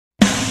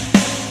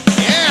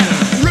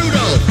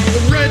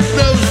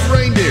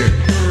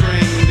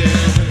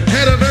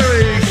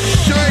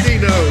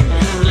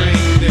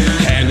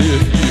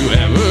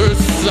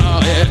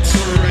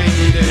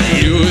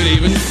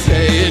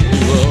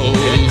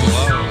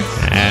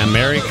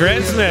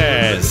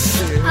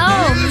Christmas.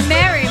 Oh,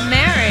 Merry.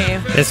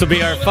 This will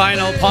be our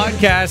final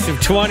podcast of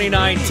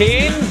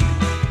 2019.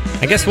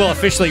 I guess we'll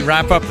officially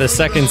wrap up the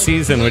second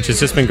season, which has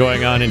just been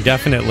going on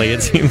indefinitely,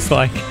 it seems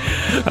like.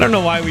 I don't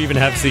know why we even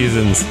have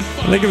seasons.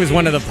 I think it was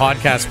one of the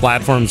podcast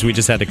platforms we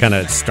just had to kind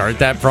of start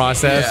that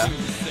process.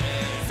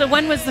 Yeah. So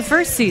when was the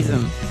first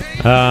season?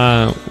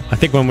 I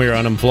think when we were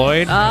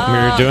unemployed, we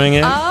were doing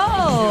it.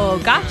 Oh,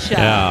 gotcha.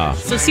 Yeah.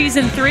 So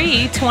season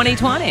 3,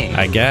 2020.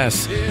 I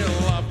guess.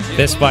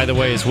 This, by the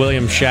way, is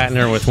William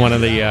Shatner with one of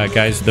the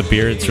guys with the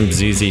beards from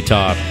ZZ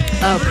Top.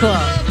 Oh, cool.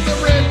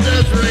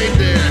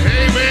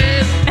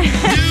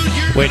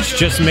 Which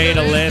just made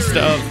a list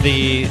of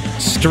the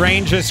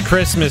strangest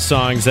Christmas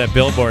songs that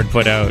Billboard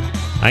put out.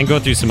 I can go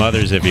through some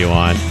others if you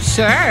want.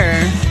 Sure.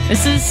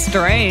 This is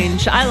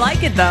strange. I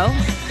like it, though.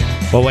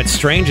 Well, what's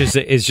strange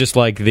is just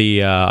like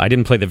the, I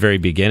didn't play the very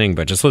beginning,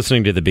 but just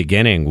listening to the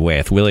beginning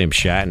with William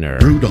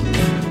Shatner. Rudolph,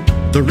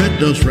 the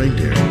red-nosed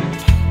reindeer.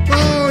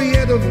 Oh, he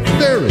had a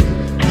very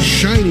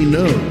shiny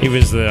nose. He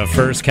was the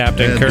first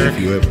Captain And Kirk, if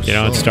you ever in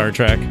saw Star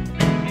Trek.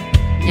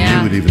 Yeah.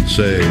 You would even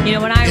say, You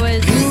know, when I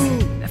was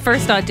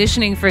first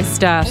auditioning for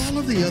stuff, all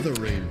of the other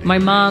reindeer. my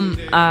mom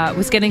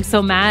was getting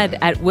so mad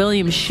at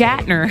William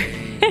Shatner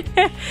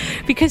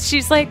because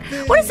she's like,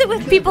 what is it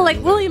with people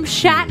like William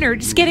Shatner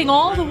just getting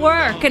all the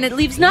work and it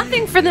leaves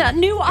nothing for the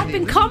new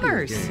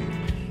up-and-comers?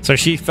 So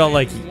she felt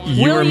like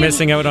you were William-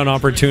 missing out on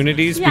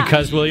opportunities Yeah.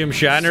 because William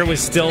Shatner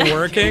was still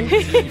working?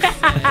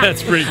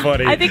 That's pretty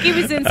funny. I think he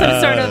was in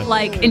some sort of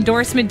like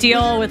endorsement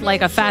deal with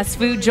like a fast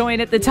food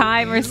joint at the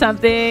time or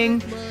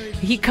something.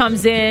 He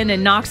comes in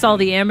and knocks all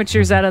the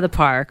amateurs out of the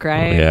park,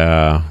 right?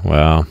 Yeah,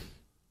 well,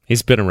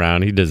 he's been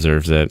around. He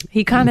deserves it.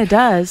 He kind of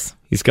does.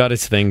 He's got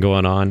his thing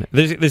going on.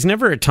 There's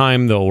never a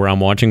time, though, where I'm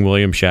watching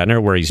William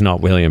Shatner where he's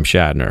not William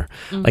Shatner.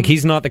 Mm-hmm. Like,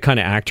 he's not the kind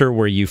of actor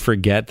where you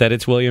forget that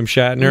it's William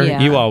Shatner. Yeah.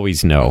 You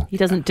always know. He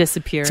doesn't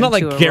disappear. It's not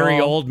like into a Gary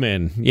role.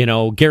 Oldman. You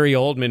know, Gary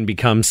Oldman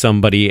becomes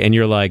somebody, and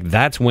you're like,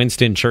 that's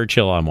Winston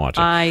Churchill I'm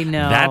watching. I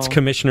know. That's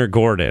Commissioner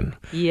Gordon.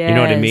 Yes. You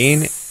know what I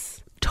mean?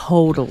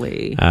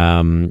 Totally.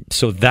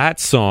 So that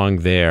song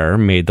there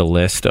made the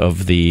list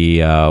of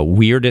the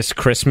weirdest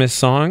Christmas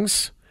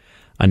songs.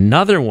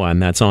 Another one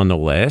that's on the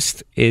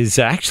list is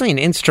actually an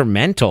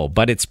instrumental,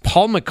 but it's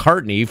Paul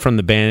McCartney from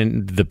the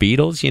band The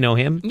Beatles. You know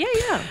him?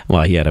 Yeah.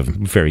 Well, he had a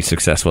very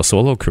successful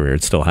solo career.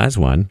 It still has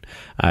one.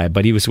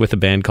 But he was with a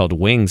band called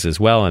Wings as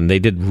well, and they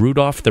did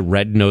Rudolph the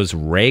Red-Nosed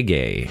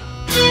Reggae.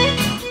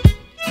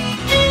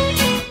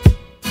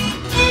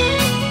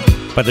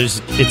 But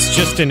it's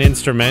just an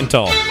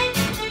instrumental.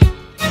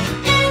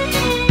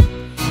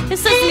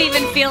 This doesn't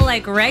even feel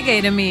like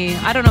reggae to me.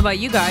 I don't know about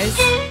you guys.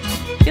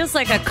 Feels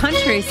like a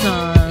country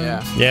song.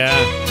 Yeah. Yeah.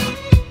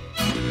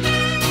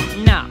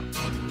 No.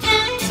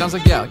 Sounds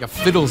like, like a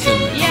fiddle's in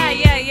there.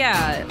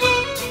 Yeah.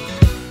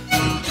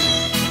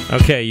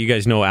 Okay, you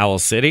guys know Owl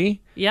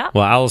City? Yeah.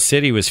 Well, Owl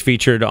City was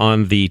featured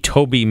on the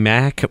Toby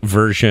Mac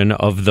version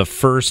of The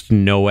First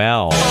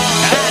Noel.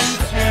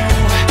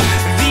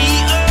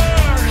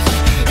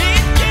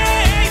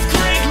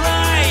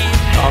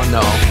 Oh,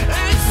 no.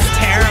 This is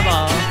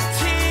terrible.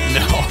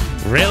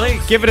 No. Really?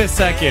 Give it a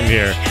second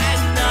here.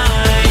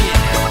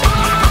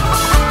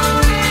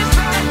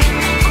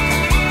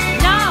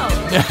 No.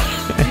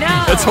 No.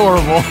 That's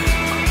horrible.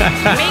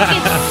 Make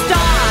it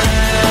stop.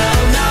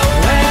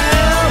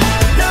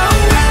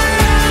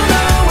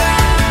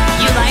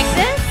 You like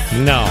this?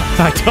 No,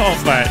 I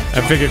don't, but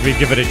I figured we'd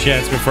give it a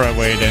chance before I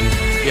weighed in.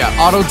 Yeah,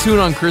 auto-tune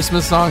on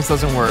Christmas songs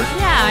doesn't work.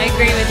 Yeah, I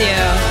agree with you.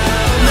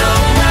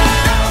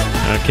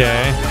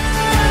 Okay.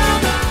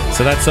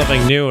 So that's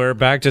something newer.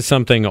 Back to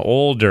something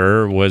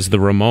older was the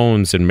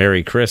Ramones and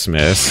Merry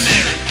Christmas.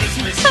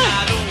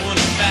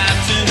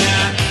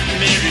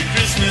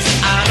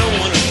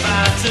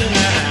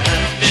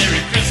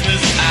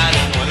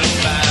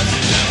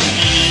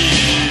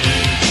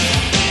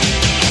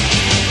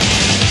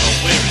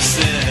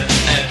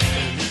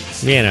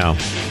 You know.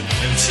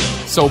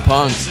 So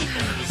punk.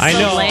 I So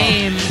know.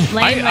 lame.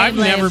 I've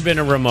never been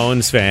a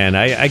Ramones fan.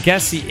 I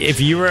guess if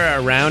you were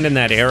around in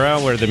that era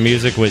where the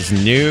music was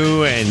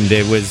new and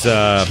it was,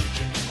 I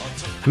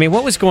mean,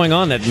 what was going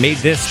on that made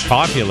this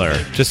popular?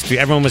 Just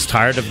everyone was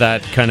tired of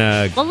that kind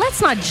of. Well, let's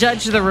not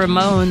judge the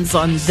Ramones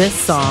on this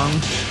song.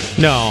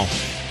 No.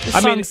 This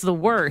I mean, song's the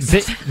worst.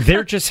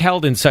 they're just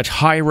held in such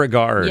high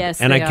regard. Yes,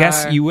 and they I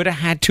guess are. you would have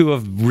had to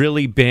have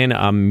really been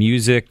a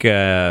music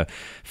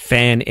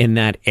fan in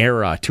that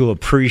era to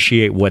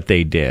appreciate what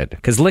they did.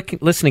 Because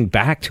listening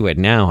back to it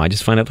now, I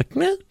just find it like,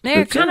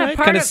 They're it's all right,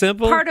 kind of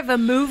simple. part of a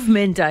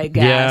movement, I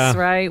guess, Yeah.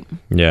 right?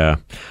 Yeah.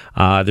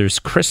 There's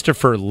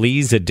Christopher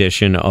Lee's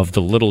edition of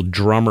The Little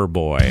Drummer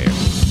Boy.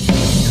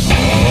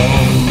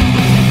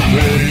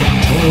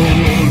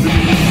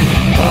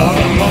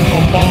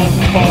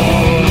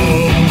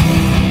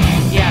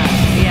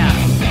 Yeah.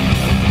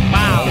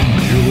 Wow.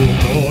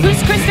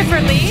 Who's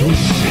Christopher Lee?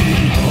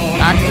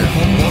 Actor.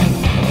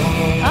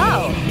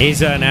 Oh.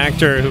 He's an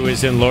actor who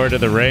is in Lord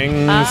of the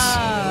Rings.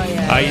 Oh,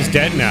 yeah. He's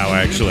dead now,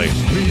 actually.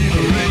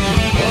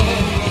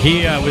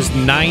 He was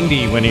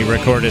 90 when he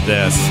recorded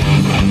this.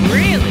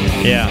 Really?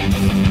 Yeah.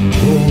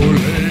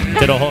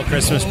 Did a whole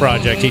Christmas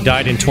project. He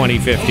died in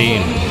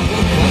 2015.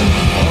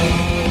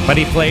 But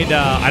he played,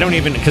 I don't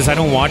even, because I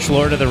don't watch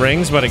Lord of the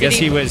Rings, but I guess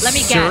he was let me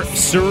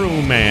guess.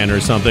 Saruman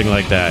or something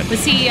like that.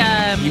 Was he...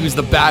 He was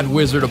the bad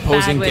wizard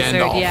opposing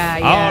Gandalf. Yeah.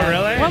 Oh,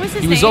 really? What was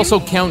his He name? was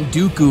also Count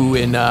Dooku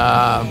in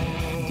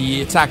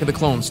the Attack of the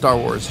Clones, Star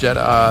Wars, the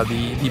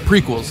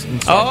prequels. In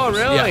Star Wars.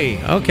 Really?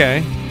 Yeah.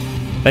 Okay.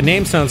 That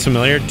name sounds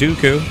familiar.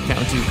 Dooku.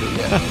 Count Dooku,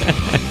 yeah.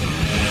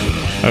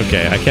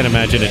 Okay, I can't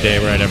imagine a day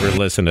where I'd ever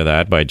listen to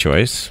that by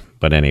choice.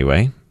 But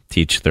anyway,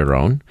 teach their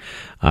own.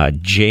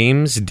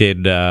 James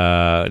did,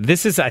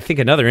 this is, I think,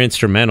 another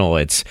instrumental.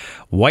 It's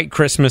White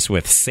Christmas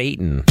with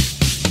Satan.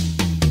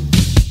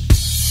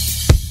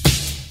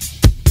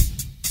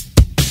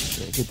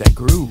 Get that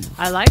groove.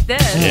 I like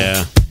this.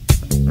 Yeah.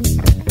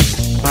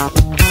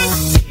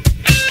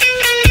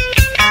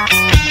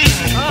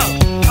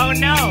 Oh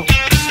no.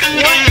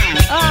 What?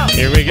 Oh.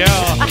 Here we go.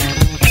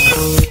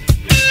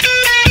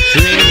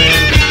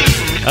 Dreaming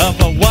of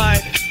a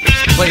white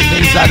Play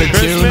things out of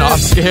tune, off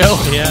scale.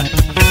 Yeah.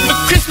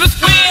 Christmas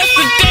with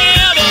the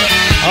devil.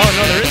 Oh,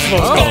 no, there is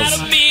vocals.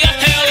 That'll be a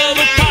hell of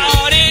a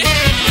party.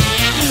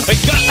 I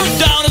got them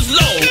down as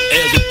low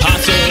as it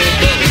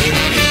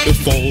possible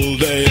before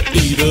they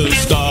even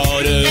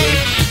started.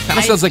 Kind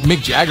of sounds like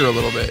Mick Jagger a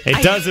little bit.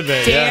 It does a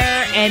bit,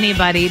 yeah. Dare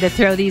anybody to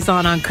throw these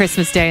on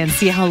Christmas Day and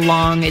see how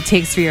long it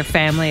takes for your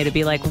family to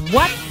be like,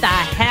 what the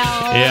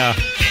hell? Yeah.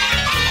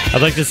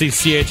 I'd like to see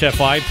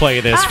CHFI play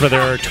this for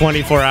their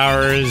 24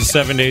 hours,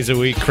 7 days a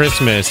week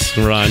Christmas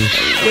run.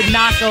 Would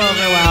not go over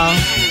well.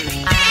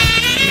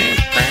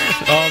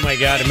 Oh my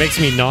God, it makes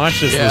me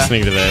nauseous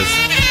listening to this.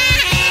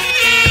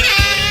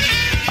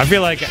 I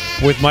feel like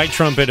with my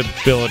trumpet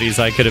abilities,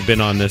 I could have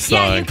been on this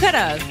song. Yeah, you could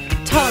have.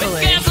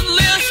 Totally. Guess the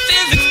list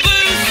is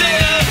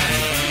exclusive.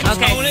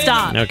 Okay,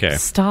 stop. Okay.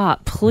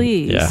 Stop,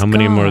 please. Yeah, how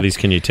many God. more of these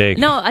can you take?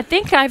 No, I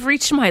think I've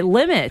reached my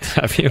limit.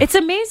 Have you? It's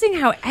amazing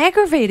how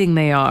aggravating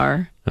they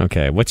are.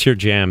 Okay, what's your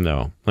jam,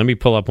 though? Let me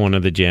pull up one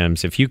of the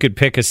jams. If you could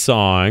pick a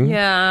song.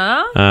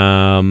 Yeah.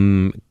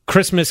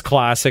 Christmas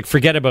classic.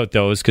 Forget about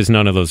those, because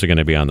none of those are going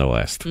to be on the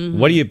list. Mm-hmm.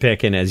 What are you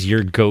picking as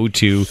your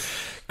go-to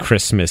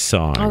Christmas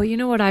song? Oh, you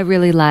know what I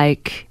really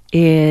like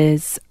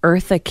is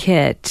Eartha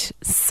Kitt,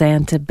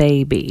 Santa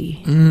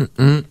Baby.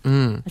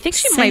 I think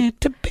she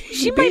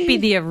might be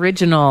the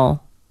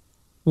original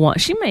one.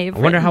 She may have I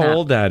wonder written how that.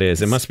 old that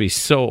is. It must be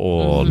so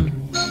old.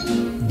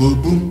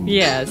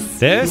 Yes.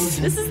 This?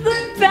 This is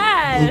the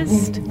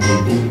best.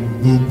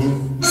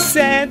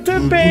 Santa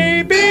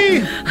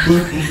Baby!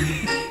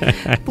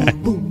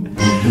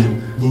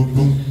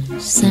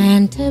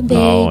 Santa baby,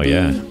 Oh,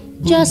 yeah.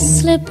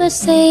 just slip a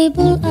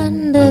sable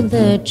under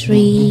the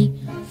tree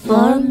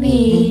for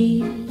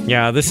me.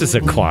 Yeah, this is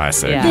a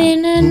classic. Yeah.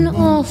 Been an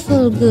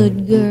awful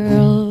good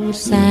girl,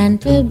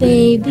 Santa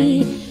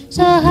baby,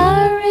 so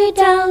hurry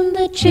down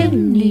the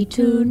chimney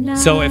tonight.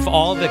 So if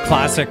all the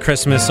classic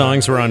Christmas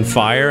songs were on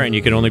fire and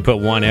you could only put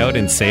one out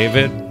and save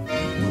it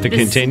to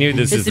continue,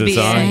 this is would the be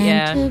song? it.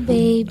 Yeah. Santa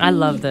baby, I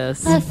love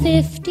this. a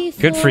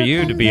 54 Good for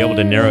you to be able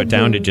to narrow it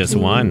down to just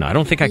one. I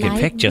don't think I could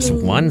pick just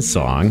one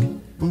song.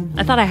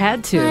 I thought I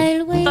had to. I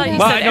thought you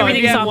Well, said I know,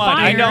 everything's you get on one.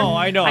 fire. I know.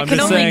 I I'm can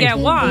just only saying. get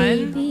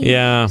one.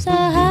 Yeah. So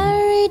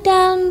hurry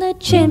down the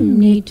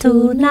chimney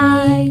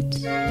tonight.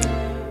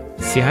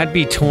 See, I'd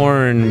be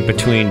torn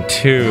between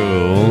two.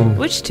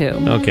 Which two?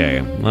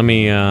 Okay, let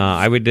me,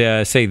 I would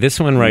say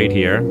this one right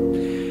here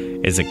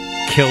is a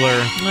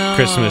killer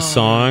Christmas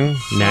song,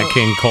 Nat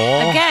King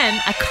Cole. Again,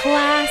 a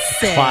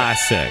classic.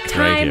 Classic.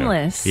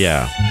 Timeless. Right here.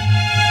 Yeah.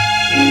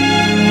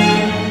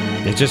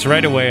 It's just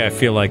right away I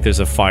feel like there's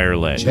a fire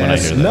lit when I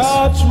hear this.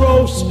 Chestnuts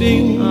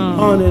roasting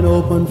on an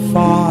open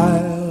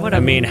fire. What a I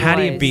mean, how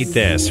do you voice. beat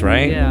this,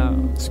 right? Yeah.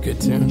 It's a good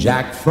tune.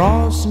 Jack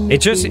Frost.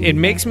 It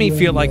makes me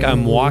feel like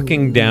I'm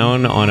walking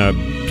down on a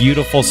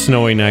beautiful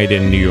snowy night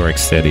in New York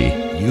City.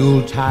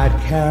 Yuletide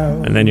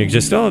carol. And then you're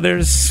just,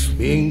 there's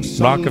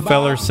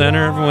Rockefeller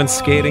Center. Everyone's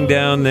skating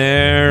down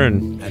there,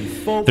 and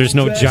there's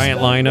no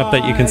giant lineup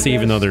that you can see,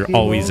 even though there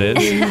always is.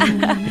 You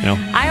know,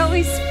 I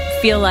always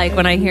feel like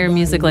when I hear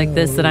music like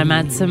this that I'm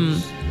at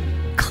some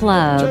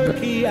club,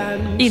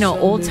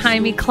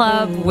 old-timey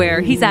club where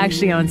he's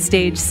actually on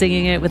stage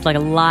singing it with like a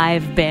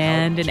live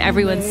band, and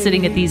everyone's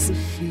sitting at these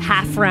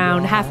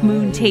half-round,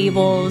 half-moon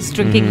tables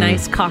drinking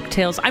nice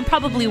cocktails. I'm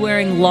probably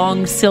wearing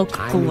long silk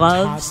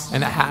gloves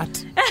And a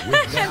hat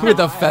with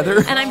a feather.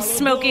 and I'm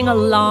smoking a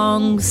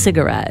long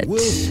cigarette.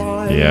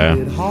 yeah.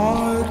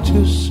 Hard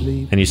to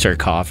sleep. And you start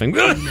coughing.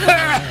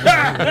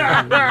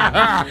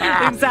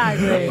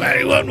 Exactly.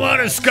 Anyone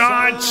want a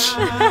scotch?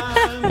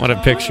 What a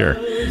picture.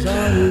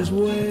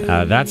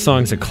 That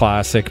song's a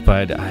classic,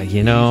 but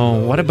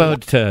what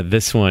about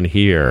this one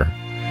here?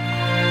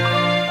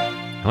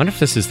 I wonder if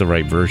this is the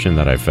right version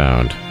that I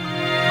found.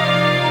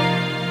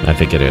 I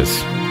think it is.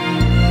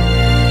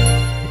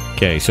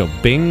 Okay, so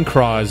Bing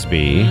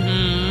Crosby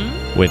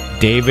with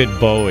David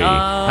Bowie.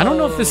 I don't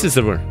know if this is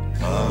the word.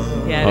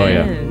 Yeah, Oh, it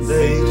yeah. is.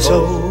 They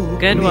told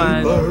good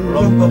one.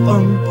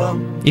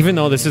 Even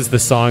though this is the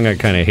song I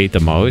kind of hate the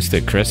most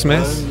at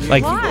Christmas.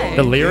 Like, Why?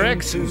 the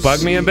lyrics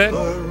bug me a bit.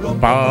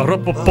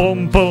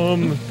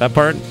 Ba-ra-pa-boom-boom. That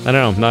part, I don't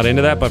know, I'm not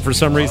into that, but for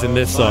some reason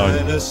this song,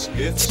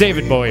 it's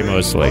David Bowie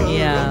mostly.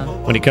 Yeah.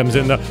 When he comes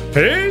in the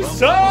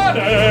Peace on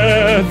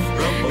Earth.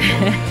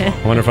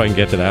 I wonder if I can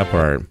get to that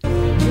part.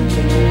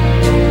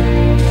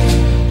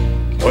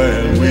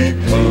 When we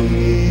come,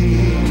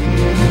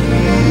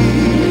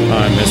 Oh,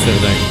 I missed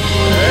everything.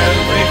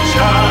 every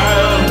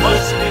child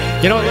must be.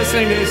 You know what,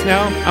 listening to this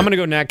now, I'm going to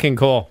go Nat King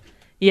Cole.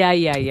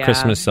 Yeah.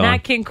 Christmas song. Nat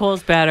King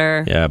Cole's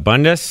better. Yeah,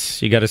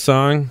 Bundes, you got a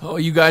song? Oh,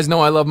 you guys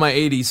know I love my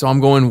 80s, so I'm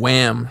going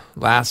Wham!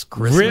 Last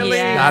Christmas. Really?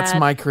 Yeah, That's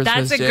my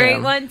Christmas That's a jam.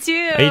 great one,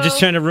 too. Are you just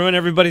trying to ruin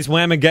everybody's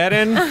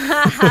Whamageddon?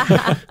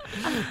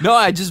 No,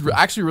 I just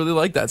actually really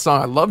like that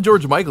song. I love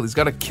George Michael. He's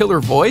got a killer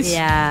voice.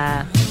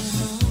 Yeah.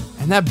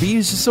 And that beat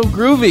is just so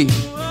groovy.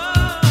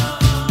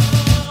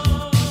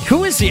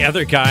 Who is the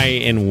other guy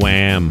in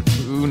Wham?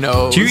 Who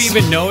knows? Do you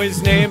even know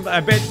his name? I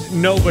bet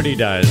nobody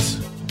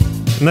does.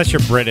 Unless you're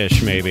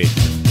British, maybe.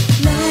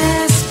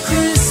 Last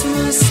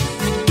Christmas,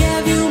 I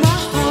gave you my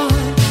heart,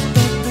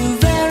 but the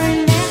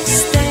very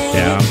next day.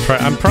 Yeah,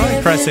 I'm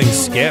probably pressing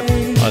skip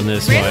on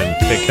this one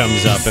if it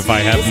comes up. If I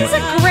have This is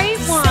a great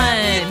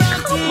one.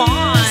 Come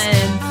on.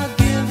 I'll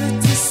give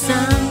it to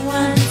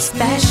someone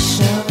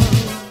special.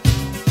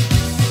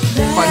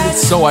 I find it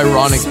so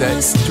ironic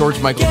that George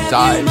Michael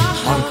died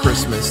on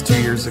Christmas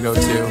 2 years ago,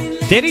 too.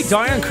 Did he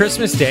die on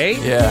Christmas Day?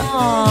 Yeah.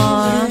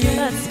 Aw,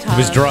 that's tough. It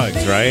was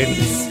drugs, right?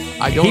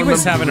 I don't He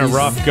was remember having a the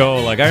rough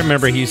go. Like, I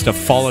remember he used to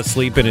fall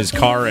asleep in his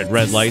car at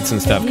red lights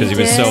and stuff because he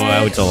was so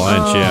out to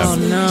lunch. Oh,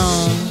 no.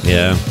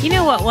 Yeah. You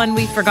know what one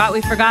we forgot?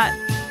 We forgot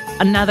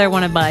another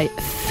one of my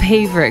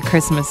favorite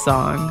Christmas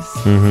songs.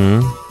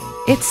 Mm-hmm.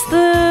 It's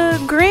the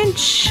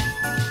Grinch.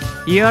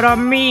 You're a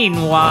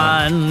mean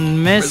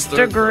one,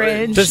 Mr.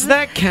 Grinch. Does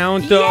that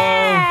count, though?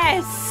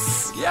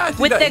 Yes! Yeah, I think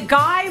With that- the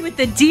guy with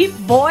the deep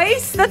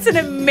voice? That's an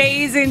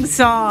amazing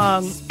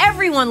song.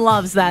 Everyone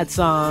loves that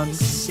song.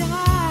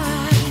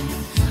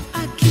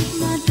 I keep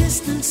my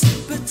distance,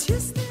 but you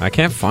stay. I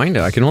can't find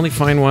it. I can only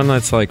find one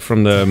that's like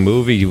from the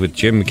movie with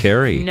Jim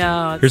Carrey.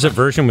 No, it's There's a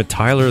version with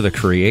Tyler, the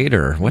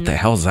Creator. What the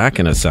hell's that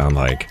going to sound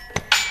like?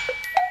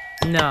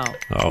 No.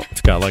 Oh, it's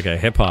got like a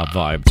hip-hop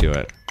vibe to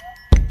it.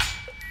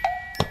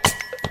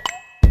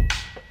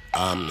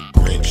 I'm the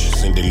Grinch,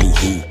 Cindy Lou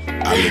Who.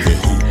 I live in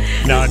Who.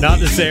 No, not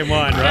the same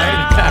one,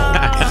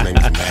 right? His name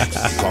is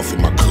Max. Coffee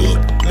my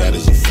cup, that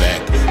is a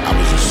fact. I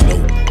was in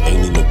snow,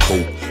 ain't need no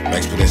coat.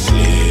 Max put that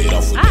sled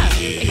off with Ah, the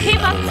head. it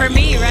came up for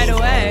me right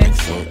away.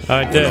 Oh,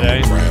 it did,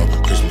 eh?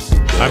 Christmas is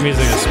done. I'm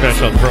using a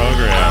special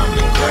program. I'm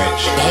the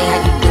Grinch. Hey,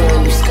 how you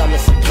doing? You scum,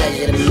 it's a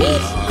pleasure to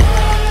meet.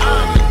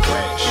 I'm the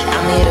Grinch.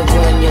 I'm here to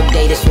ruin your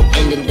day, this will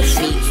end in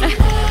defeat.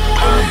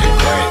 I'm the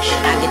Grinch.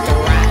 I get to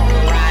ride around.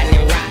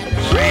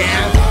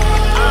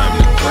 I'm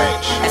the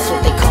Grinch. That's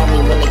what they call me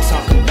when they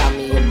talk about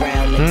me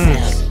around the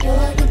town.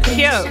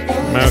 Cute.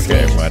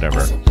 Okay,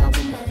 whatever.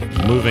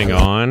 Moving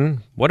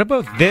on. What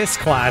about this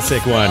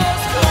classic one?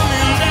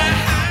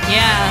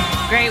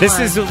 Yeah, great This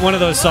one. is one of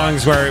those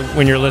songs where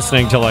when you're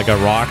listening to like a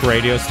rock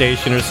radio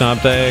station or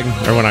something,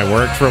 or when I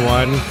worked for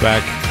one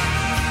back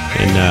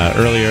in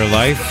earlier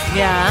life,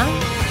 Yeah.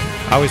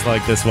 I always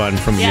liked this one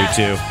from Yeah.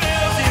 U2.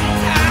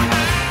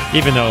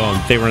 Even though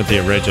they weren't the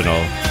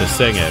original to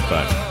sing it,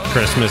 but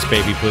Christmas,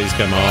 Baby Please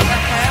Come Home.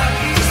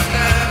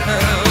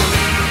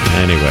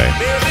 Anyway.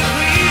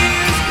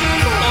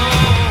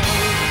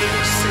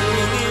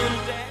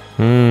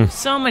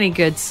 So many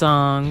good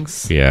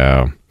songs.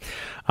 Yeah.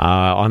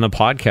 On the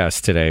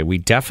podcast today, we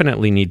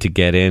definitely need to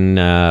get in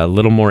a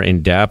little more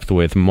in depth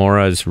with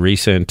Maura's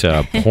recent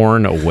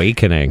porn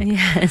awakening.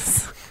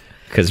 Yes.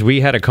 Because we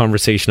had a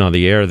conversation on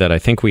the air that I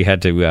think we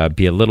had to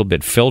be a little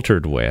bit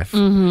filtered with.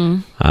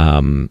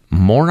 Mm-hmm.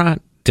 Maura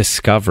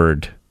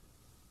discovered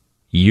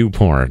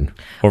YouPorn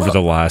over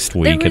the last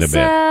week There and a was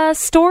bit. a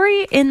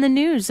story in the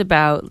news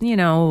about,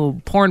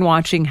 porn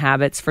watching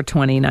habits for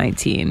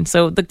 2019.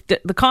 So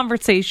the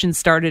conversation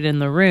started in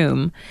the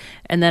room,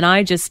 and then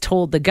I just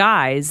told the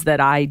guys that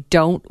I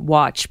don't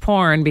watch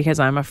porn because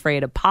I'm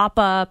afraid of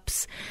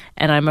pop-ups,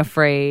 and I'm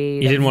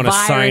afraid You didn't want to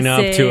sign up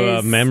to a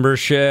viruses.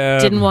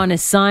 membership. Didn't want to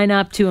sign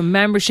up to a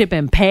membership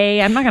and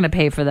pay. I'm not going to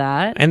pay for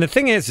that. And the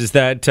thing is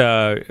that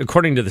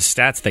according to the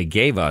stats they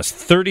gave us,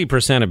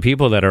 30% of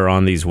people that are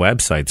on these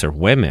websites are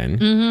women.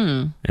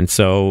 Mm-hmm. And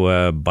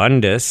so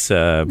Bundes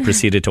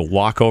proceeded to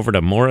walk over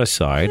to Maura's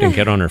side and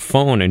get on her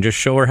phone and just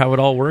show her how it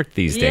all worked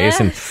these days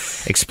and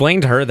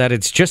explain to her that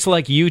it's just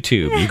like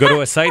YouTube. You go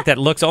to a site that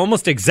looks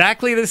almost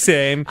exactly the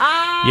same.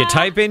 You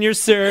type in your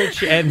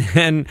search and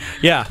then,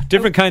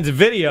 different kinds of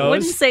videos. I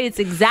wouldn't say it's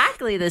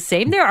exactly the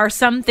same. There are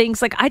some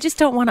things like I just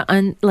don't want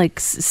to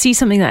see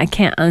something that I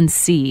can't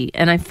unsee,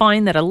 and I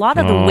find that a lot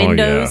of the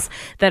windows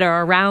that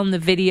are around the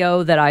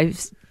video that I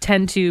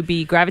tend to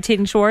be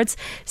gravitating towards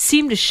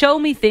seem to show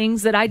me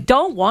things that I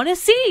don't want to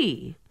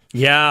see.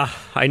 Yeah,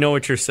 I know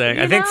what you're saying.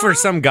 I think for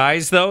some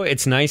guys, though,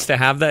 it's nice to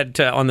have that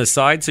on the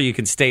side so you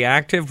can stay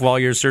active while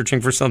you're searching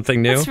for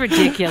something new. That's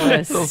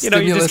ridiculous. You know,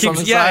 you just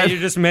keep, you're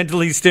just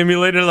mentally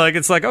stimulated. Like,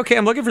 it's like, okay,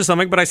 I'm looking for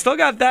something, but I still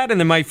got that,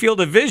 and then my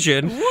field of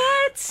vision.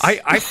 What?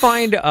 I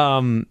find,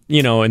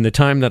 you know, in the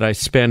time that I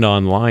spend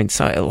online,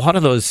 a lot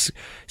of those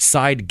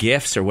side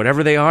gifts or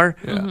whatever they are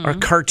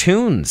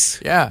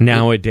cartoons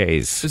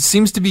nowadays. It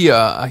seems to be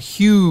a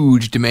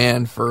huge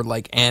demand for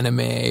like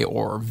anime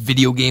or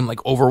video game, like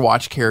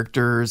Overwatch characters.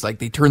 Like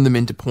they turn them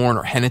into porn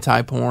or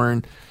hentai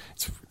porn.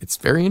 It's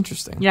very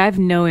interesting. Yeah, I have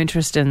no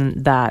interest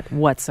in that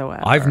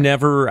whatsoever. I've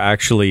never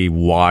actually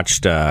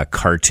watched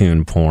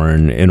cartoon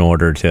porn in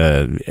order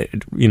to,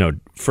 you know,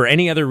 for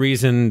any other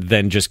reason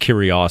than just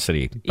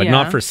curiosity, but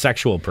not for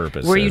sexual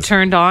purposes. Were you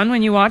turned on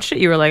when you watched it?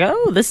 You were like,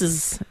 oh, this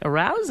is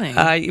arousing.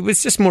 It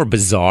was just more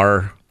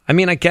bizarre. I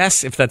mean, I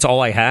guess if that's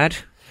all I had.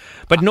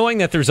 But knowing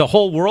that there's a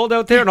whole world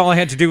out there and all I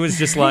had to do was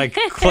just like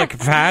click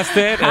past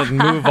it and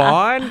move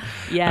on.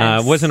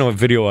 Yes. It wasn't a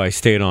video I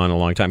stayed on a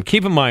long time.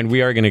 Keep in mind,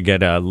 we are going to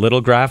get a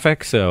little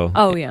graphic. So,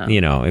 you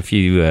know, if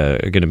you are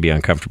going to be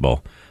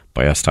uncomfortable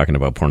by us talking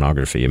about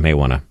pornography, you may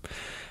want to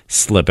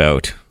slip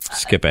out,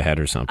 skip ahead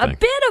or something. A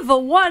bit of a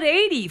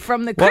 180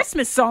 from the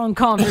Christmas song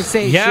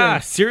conversation.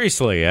 Yeah,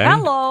 seriously.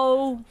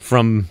 Hello.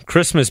 From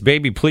Christmas,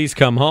 Baby Please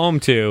Come Home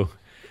to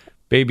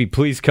Baby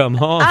Please Come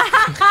Home.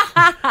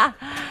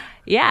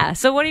 Yeah,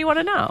 so what do you want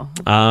to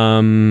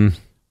know?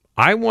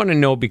 I want to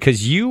know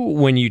because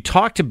when you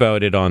talked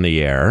about it on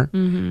the air,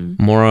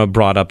 Maura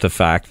brought up the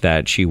fact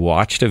that she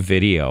watched a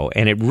video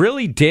and it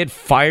really did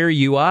fire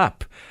you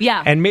up.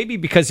 Yeah. And maybe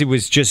because it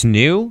was just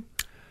new.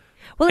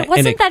 Well, it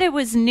wasn't that it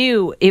was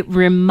new. It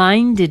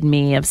reminded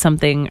me of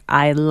something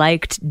I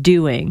liked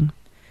doing.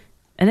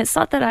 And it's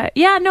not that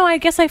I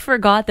guess I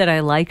forgot that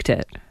I liked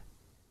it.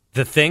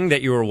 The thing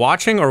that you were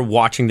watching or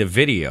watching the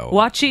video?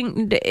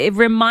 Watching, it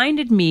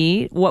reminded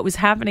me what was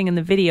happening in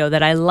the video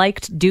that I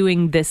liked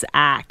doing this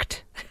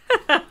act.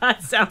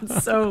 That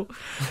sounds so,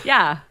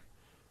 yeah.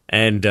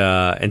 And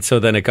so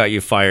then it got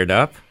you fired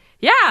up?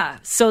 Yeah.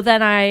 So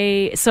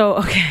I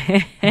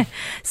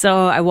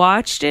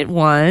watched it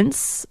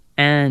once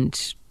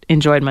and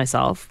enjoyed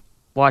myself.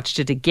 Watched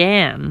it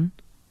again.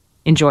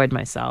 Enjoyed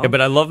myself. Yeah, but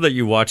I love that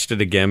you watched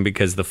it again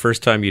because the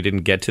first time you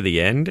didn't get to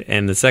the end,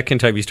 and the second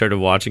time you started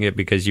watching it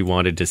because you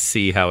wanted to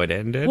see how it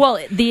ended. Well,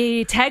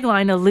 the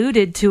tagline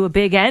alluded to a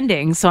big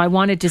ending, so I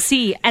wanted to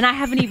see. And I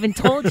haven't even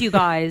told you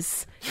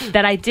guys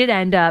that I did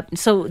end up.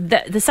 So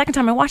the second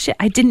time I watched it,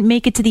 I didn't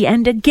make it to the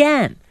end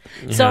again.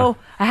 Yeah. So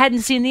I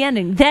hadn't seen the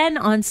ending. Then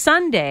on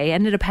Sunday, I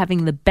ended up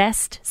having the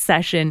best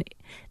session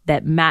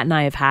that Matt and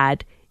I have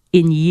had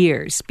in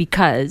years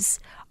because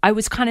I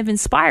was kind of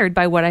inspired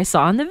by what I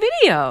saw in the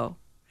video.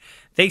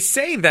 They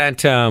say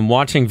that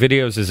watching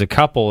videos as a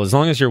couple, as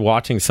long as you're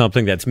watching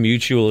something that's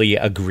mutually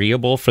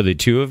agreeable for the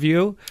two of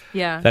you,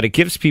 that it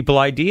gives people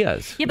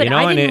ideas. Yeah, but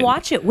I didn't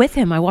watch it with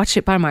him. I watched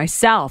it by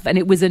myself, and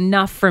it was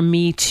enough for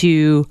me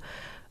to...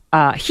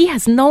 he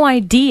has no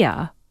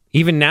idea.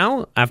 Even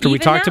now, after we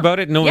talked about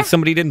it,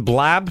 somebody didn't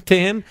blab to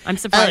him? I'm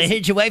surprised. I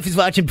heard your wife is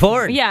watching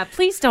porn. Yeah,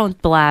 please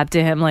don't blab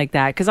to him like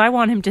that, because I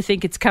want him to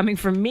think it's coming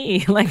from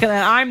me. Like,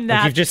 I'm that...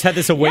 Like you've just had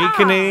this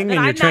awakening, and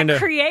you're I'm trying to...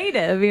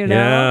 creative, you know?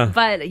 Yeah.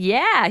 But,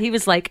 yeah, he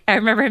was like... I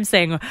remember him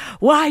saying,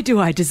 why do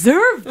I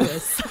deserve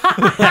this?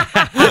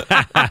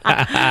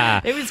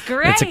 It was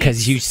great. It's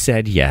because you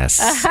said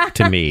yes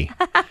to me.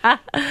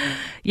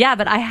 Yeah,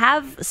 but I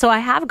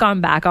have gone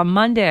back. On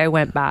Monday, I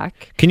went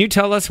back. Can you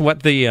tell us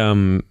what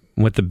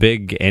the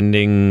big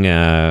ending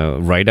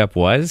write-up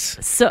was?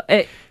 So,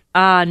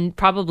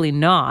 probably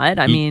not.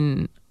 I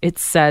mean, it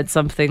said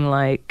something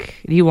like,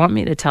 do you want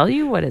me to tell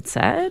you what it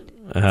said?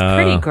 It's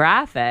pretty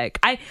graphic.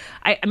 I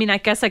mean, I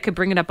guess I could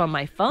bring it up on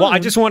my phone. Well, I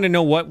just want to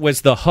know what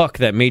was the hook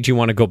that made you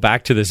want to go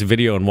back to this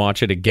video and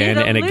watch it again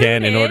and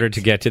again in order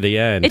to get to the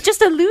end. It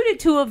just alluded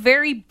to a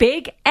very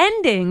big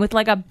ending with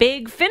like a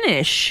big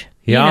finish.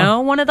 Yeah. You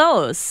know, one of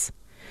those.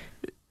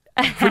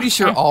 Pretty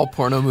sure all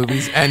porno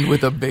movies end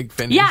with a big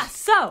finish. Yeah,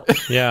 so.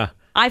 Yeah.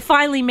 I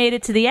finally made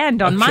it to the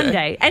end on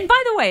Monday. And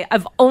by the way,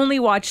 I've only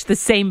watched the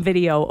same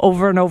video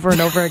over and over and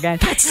over again.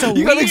 That's so weird.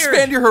 You gotta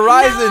expand your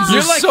horizons. No,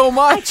 There's so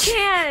much. I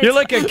can't. You're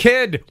like a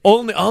kid.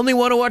 Only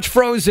want to watch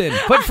Frozen.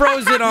 Put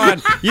Frozen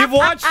on. You've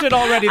watched it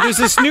already. There's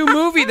this new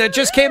movie that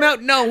just came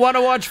out. No, want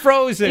to watch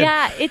Frozen.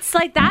 Yeah, it's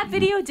like that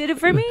video did it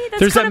for me.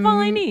 That's kind of all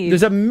I need.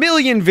 There's a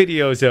million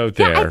videos out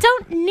there. Yeah, I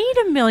don't need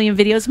a million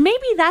videos.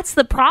 Maybe that's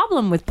the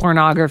problem with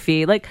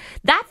pornography. Like,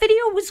 that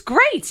video was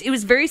great. It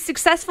was very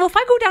successful. If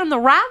I go down the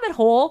rabbit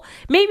hole,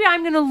 maybe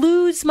I'm going to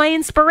lose my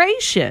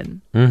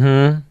inspiration.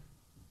 Mm-hmm.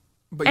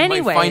 But you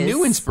might find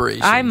new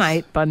inspirations. I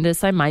might,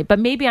 Bundus, I might. But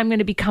maybe I'm going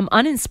to become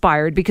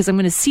uninspired because I'm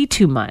going to see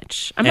too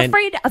much. I'm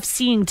afraid of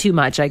seeing too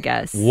much, I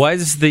guess.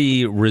 Was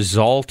the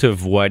result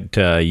of what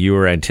you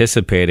were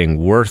anticipating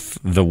worth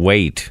the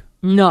wait?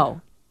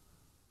 No.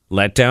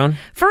 Letdown?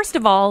 First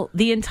of all,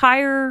 the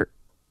entire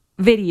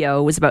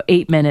video was about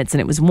 8 minutes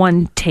and it was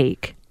one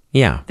take.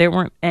 Yeah. There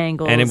weren't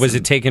angles. And was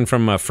it taken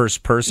from a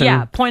first person?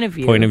 Yeah, point of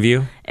view. Point of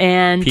view?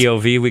 And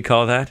POV, we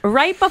call that?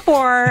 right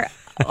before,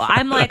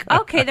 I'm like,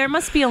 okay, there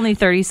must be only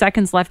 30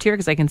 seconds left here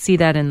because I can see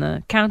that in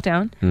the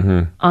countdown.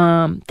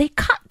 They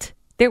cut.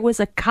 There was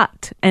a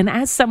cut. And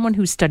as someone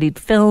who studied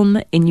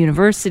film in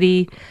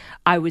university,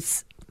 I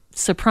was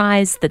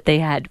surprised that they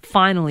had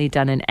finally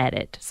done an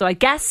edit. So I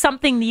guess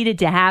something needed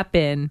to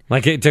happen.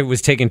 Like it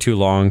was taking too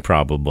long,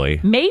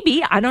 probably.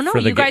 Maybe. I don't know.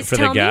 You guys for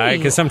tell the guy, me.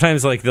 because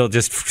sometimes like they'll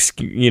just,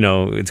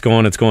 it's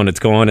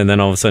going, and then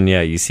all of a sudden,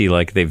 you see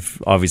like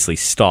they've obviously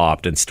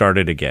stopped and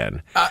started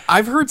again.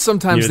 I've heard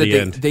sometimes Near the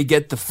that end. they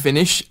get the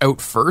finish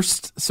out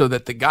first so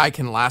that the guy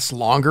can last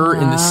longer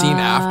in the scene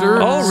after.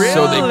 Oh, really?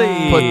 So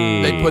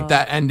they put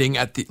that ending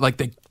at the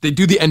they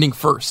do the ending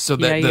first so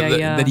that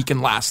that he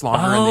can last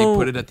longer, and they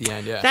put it at the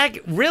end. Yeah. That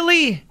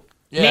really?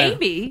 Yeah.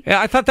 Maybe. Yeah,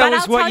 I thought that But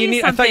was I'll what tell you you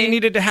need. I thought you something.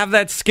 needed to have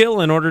that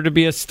skill in order to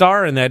be a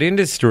star in that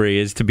industry,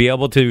 is to be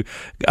able to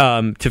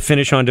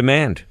finish on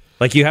demand.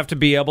 Like you have to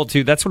be able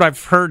to. That's what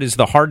I've heard is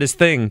the hardest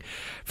thing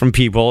from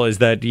people is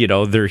that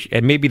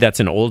and maybe that's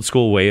an old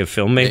school way of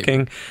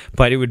filmmaking,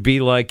 but it would be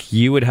like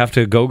you would have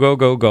to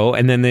go,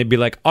 and then they'd be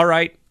like, all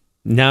right,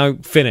 now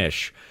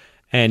finish.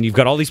 And you've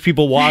got all these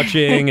people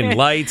watching and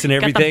lights and Got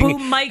the everything,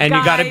 boom mic and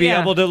you got to guy, be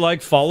yeah. able to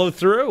like follow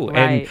through.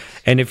 Right.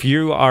 And if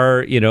you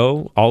are,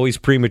 always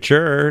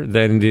premature,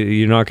 then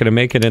you're not going to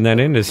make it in that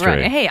industry.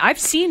 Right. Hey, I've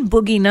seen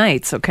Boogie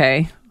Nights,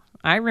 okay?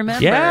 I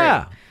remember.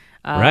 Yeah.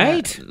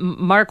 Right?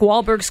 Mark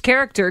Wahlberg's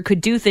character could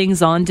do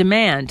things on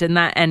demand,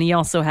 and he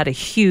also had a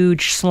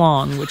huge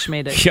schlong, which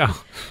made it Yeah.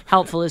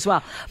 helpful as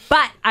well.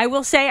 But I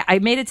will say, I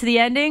made it to the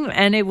ending,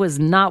 and it was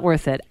not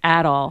worth it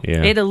at all.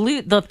 Yeah.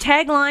 The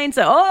taglines,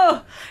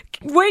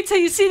 wait till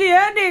you see the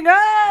ending,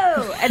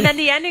 and then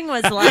the ending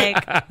was like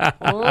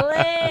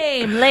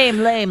lame.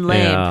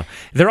 Yeah.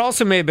 There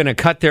also may have been a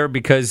cut there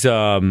because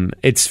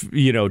it's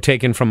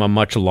taken from a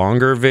much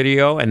longer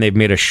video and they've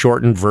made a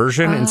shortened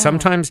version. And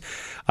sometimes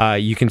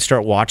you can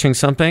start watching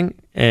something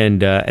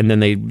and then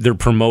they're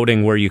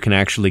promoting where you can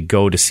actually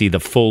go to see the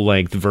full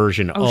length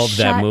version of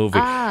that shut movie,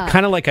 up.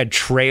 kind of like a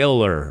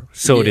trailer,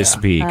 so to Yeah.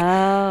 speak.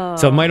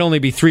 So it might only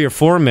be 3 or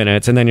 4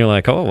 minutes, and then you're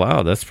like, oh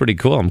wow, that's pretty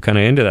cool. I'm kind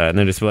of into that. And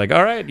then just be like,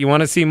 all right, you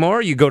want to see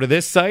more? You go to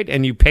this site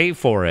and you pay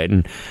for it.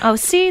 And Oh,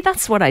 see,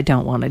 that's what I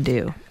don't want to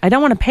do. I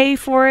don't want to pay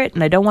for it,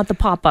 and I don't want the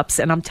pop-ups.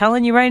 And I'm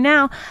telling you right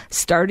now,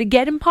 started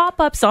getting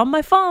pop-ups on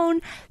my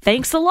phone.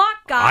 Thanks a lot,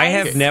 guys. I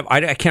have never.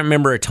 I can't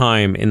remember a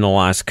time in the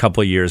last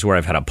couple of years where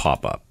I've had a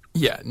pop up.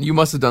 Yeah, you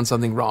must have done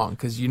something wrong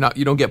because you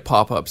don't get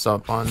pop-ups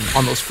up on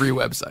those free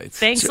websites.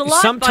 Thanks a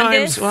lot,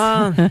 Sometimes, Bundus.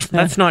 well,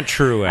 that's not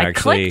true. I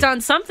Actually, clicked on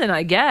something,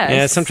 I guess.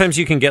 yeah. Sometimes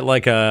you can get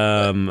like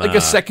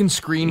a second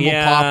screen will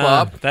yeah, pop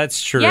up.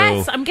 That's true.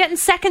 Yes, I'm getting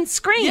second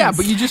screens. Yeah,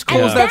 but you just And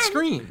close that then-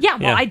 screen. Yeah,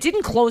 well, Yeah. I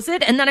didn't close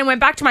it, and then I went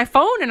back to my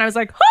phone, and I was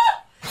like,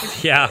 huh,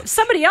 Yeah,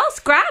 somebody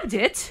else grabbed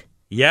it.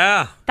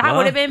 yeah. That Well,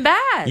 would have been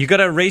bad. You got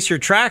to erase your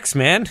tracks,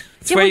 man.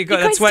 That's Yeah, why well, you go.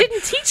 you That's guys why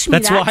didn't teach me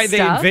That's that why they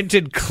stuff.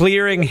 invented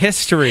clearing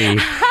history.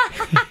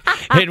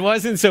 It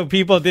wasn't so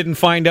people didn't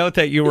find out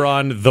that you were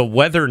on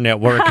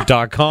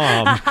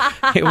theweathernetwork.com.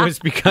 It was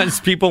because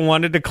people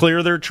wanted to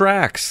clear their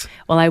tracks.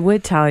 Well, I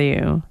would tell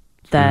you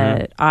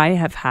that I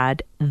have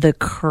had the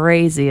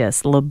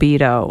craziest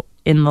libido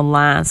in the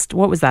last,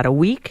 what was that, a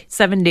week?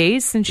 7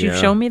 days since you've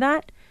Yeah. shown me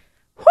that?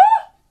 Woo!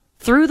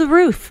 Through the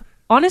roof.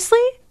 Honestly,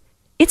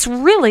 it's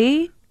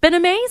really been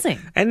amazing.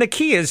 And the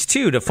key is,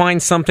 too, to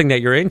find something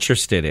that you're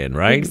interested in,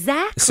 right?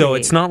 Exactly. So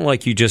it's not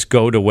like you just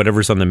go to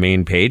whatever's on the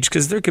main page,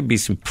 because there could be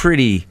some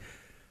pretty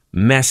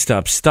messed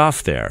up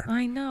stuff there.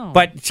 I know.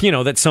 But,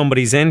 that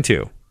somebody's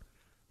into.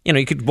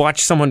 You could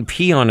watch someone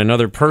pee on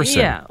another person.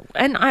 Yeah,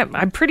 and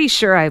I'm pretty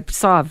sure I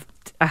saw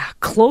a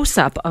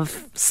close-up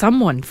of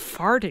someone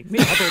farting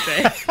the other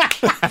day.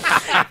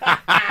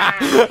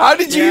 How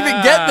did you even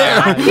get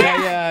there?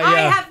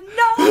 I have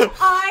no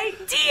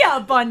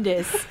idea,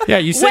 Bundus. Yeah,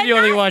 you said When you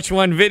only that- watched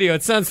one video.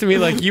 It sounds to me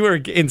like you were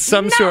in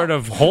some sort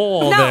of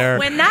hole No, there.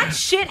 when that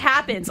shit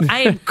happens,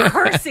 I am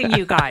cursing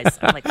you guys.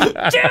 I'm like,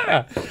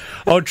 dude.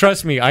 Oh,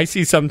 trust me, I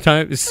see some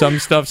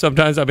stuff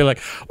sometimes. I'll be like,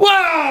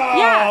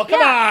 whoa,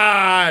 come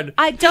on.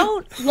 I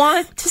don't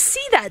want to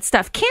see that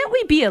stuff. Can't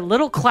we be a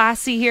little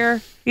classy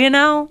here?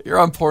 You're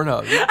on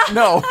Pornhub.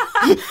 No.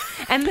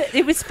 And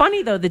it was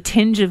funny, though, the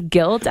tinge of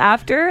guilt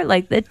after.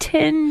 Like, the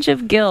tinge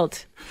of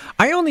guilt.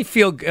 I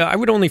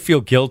would only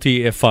feel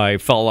guilty if I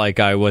felt like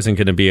I wasn't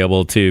going to be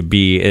able to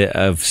be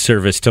of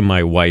service to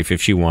my wife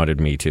if she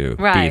wanted me to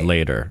Right. be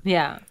later.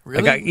 Yeah.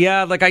 Really?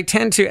 I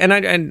tend to,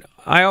 and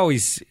I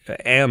always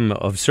am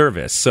of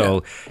service,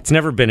 so it's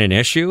never been an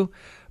issue.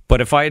 But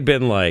if I had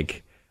been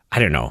like, I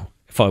don't know,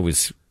 if I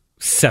was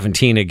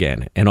 17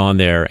 again and on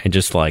there and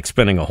just like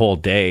spending a whole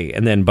day,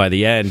 and then by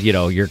the end,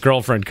 your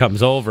girlfriend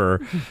comes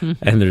over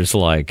and there's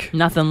like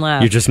Nothing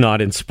left. you're just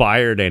not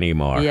inspired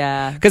anymore.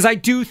 Yeah. Because I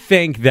do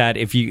think that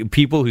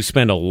people who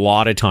spend a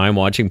lot of time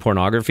watching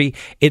pornography,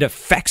 it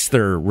affects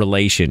their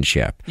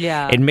relationship.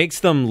 Yeah. It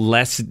makes them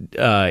less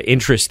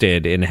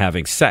interested in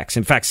having sex.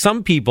 In fact,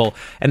 some people,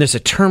 and there's a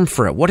term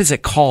for it. What is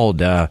it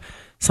called?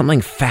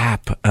 something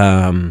FAP.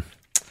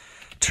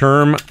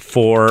 Term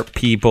for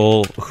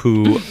people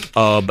who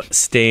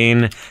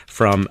abstain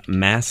from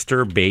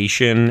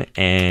masturbation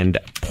and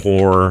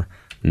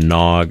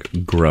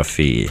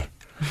pornography.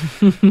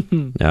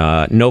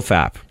 No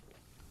FAP.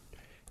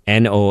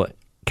 NO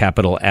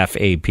capital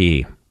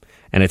FAP.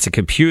 And it's a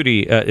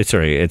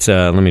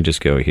let me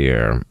just go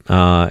here.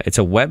 It's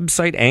a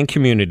website and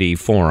community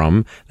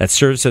forum that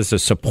serves as a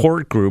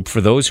support group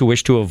for those who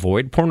wish to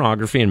avoid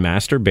pornography and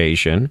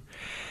masturbation.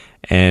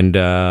 And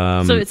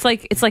so it's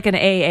like an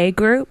AA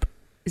group.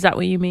 Is that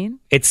what you mean?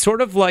 It's sort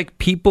of like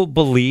people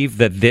believe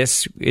that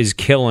this is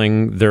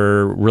killing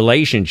their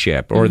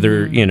relationship or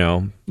their,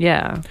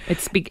 Yeah,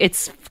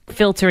 it's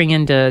filtering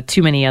into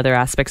too many other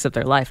aspects of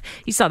their life.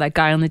 You saw that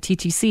guy on the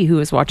TTC who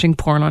was watching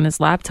porn on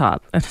his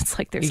laptop, and it's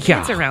like there's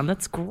kids around.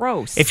 That's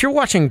gross. If you're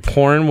watching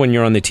porn when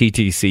you're on the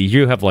TTC,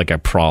 you have like a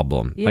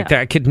problem. Yeah. Like that,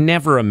 I could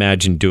never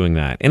imagine doing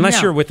that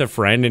unless you're with a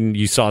friend and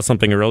you saw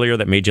something earlier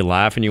that made you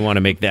laugh and you want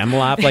to make them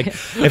laugh. Like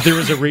if there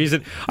was a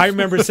reason. I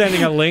remember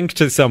sending a link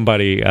to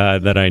somebody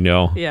that I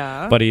know,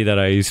 buddy that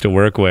I used to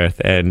work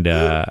with, and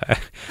I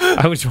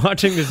was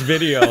watching this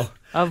video.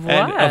 Of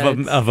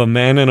what? Of a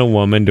man and a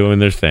woman doing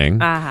their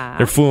thing. Uh-huh.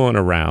 They're fooling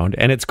around.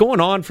 And it's going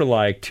on for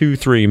like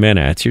 2-3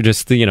 minutes. You're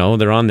just,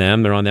 they're on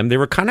them. They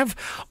were kind of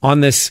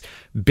on this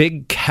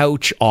big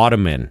couch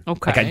ottoman.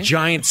 Okay. Like a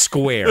giant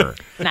square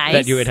Nice.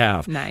 that you would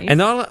have. Nice.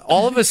 And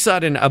all of a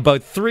sudden,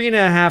 about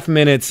 3.5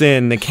 minutes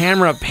in, the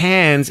camera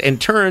pans and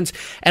turns.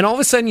 And all of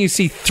a sudden, you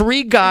see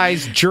 3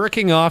 guys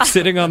jerking off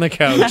sitting on the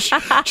couch,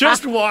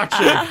 just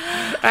watching.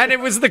 And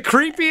it was the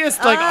creepiest,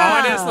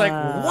 honest,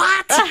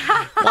 what?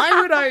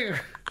 Why would I...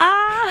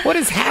 What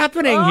is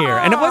happening here?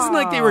 And it wasn't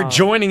like they were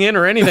joining in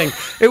or anything.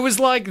 It was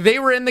like they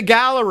were in the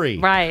gallery.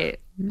 Right.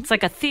 It's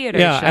like a theater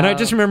Yeah, show. and I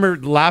just remember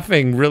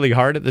laughing really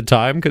hard at the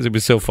time because it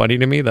was so funny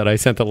to me that I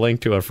sent the link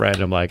to a friend.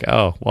 I'm like,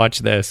 oh, watch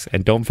this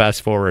and don't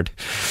fast forward,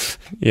 so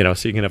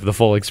you can have the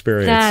full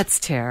experience. That's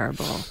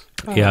terrible.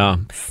 Yeah.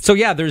 So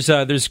yeah,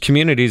 there's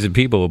communities of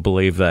people who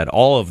believe that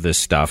all of this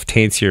stuff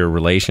taints your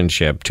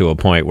relationship to a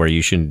point where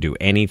you shouldn't do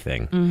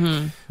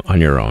anything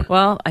on your own.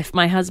 Well, if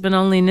my husband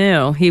only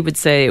knew, he would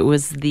say it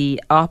was the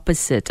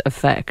opposite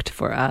effect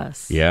for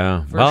us.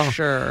 Yeah. For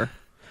sure.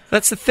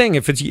 That's the thing.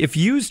 If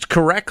used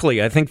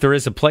correctly, I think there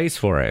is a place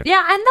for it.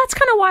 Yeah, and that's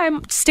kind of why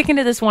I'm sticking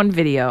to this one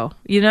video.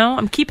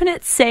 I'm keeping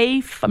it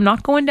safe. I'm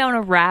not going down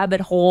a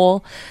rabbit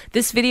hole.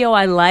 This video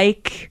I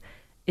like.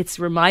 It's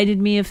reminded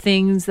me of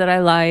things that I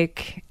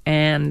like,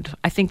 and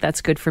I think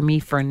that's good for me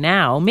for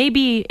now.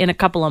 Maybe in a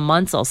couple of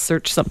months I'll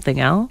search something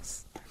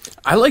else.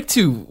 I like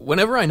to,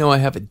 whenever I know I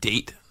have a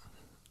date,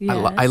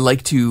 I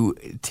like to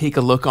take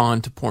a look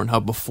on to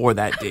Pornhub before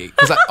that date.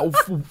 Because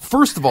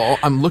first of all,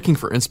 I'm looking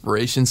for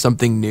inspiration,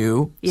 something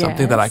new,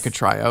 something that I could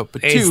try out.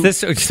 But is this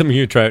something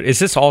you tried? Is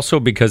this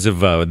also because of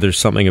there's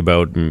something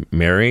about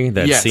Mary,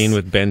 that scene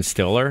with Ben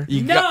Stiller?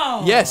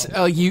 Yes.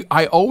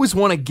 I always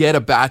want to get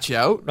a batch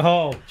out.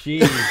 Oh,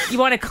 jeez. You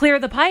want to clear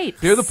the pipes.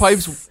 Clear the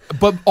pipes,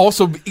 but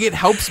also it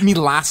helps me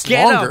last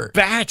longer. Get a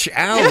batch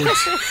out.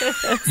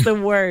 That's the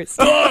worst.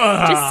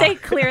 Just say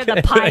clear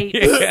the pipes.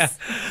 Yeah.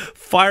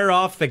 Fire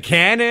off the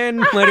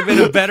cannon might have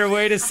been a better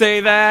way to say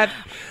that.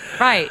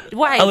 Right.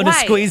 Why? I want to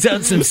squeeze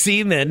out some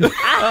semen.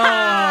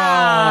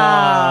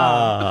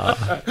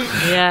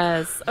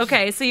 Yes.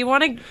 Okay, so you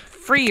want to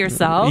free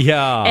yourself.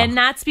 Yeah. And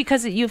that's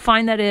because you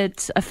find that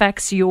it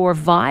affects your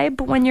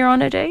vibe when you're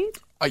on a date?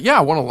 Yeah,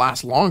 I want to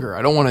last longer.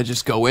 I don't want to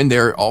just go in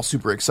there all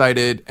super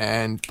excited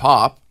and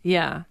pop.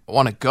 Yeah. I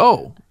want to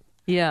go.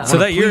 Yeah. So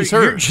that you're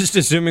just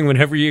assuming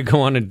whenever you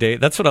go on a date,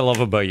 that's what I love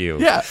about you.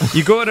 Yeah.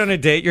 You go out on a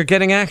date, you're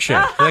getting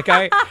action. Like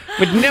I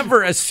would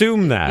never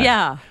assume that.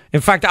 Yeah. In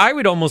fact, I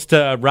would almost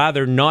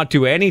rather not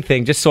do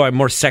anything just so I'm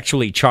more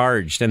sexually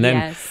charged and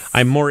then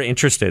I'm more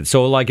interested.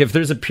 So like if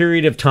there's a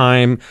period of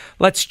time,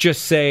 let's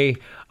just say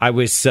I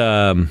was...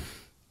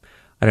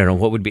 I don't know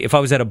what would be if I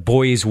was at a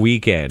boys'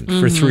 weekend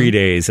for 3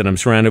 days and I'm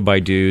surrounded by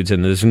dudes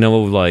and there's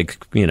no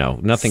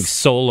nothing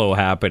solo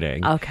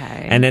happening.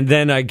 Okay. And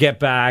then I get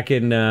back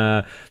and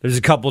there's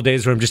a couple of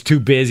days where I'm just too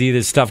busy.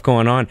 There's stuff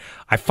going on.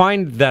 I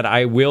find that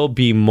I will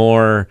be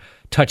more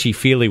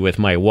touchy-feely with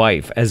my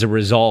wife as a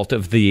result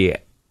of the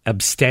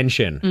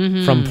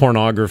abstention from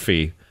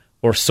pornography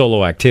or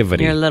solo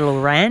activity. You're a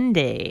little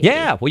randy.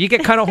 Yeah, well, you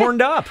get kind of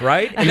horned up,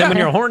 right? And then when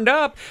you're horned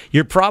up,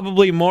 you're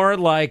probably more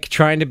like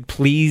trying to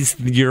please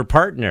your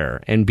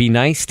partner and be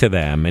nice to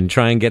them and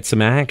try and get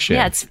some action.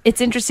 Yeah,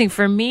 it's interesting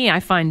for me. I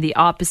find the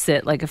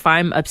opposite. Like if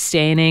I'm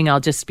abstaining,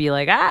 I'll just be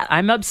like,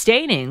 I'm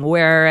abstaining.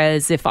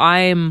 Whereas if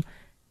I'm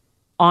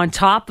on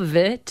top of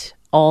it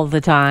all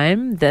the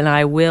time, then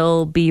I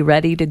will be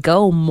ready to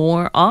go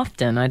more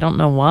often. I don't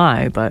know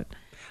why, but...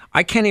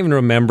 I can't even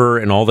remember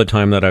in all the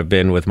time that I've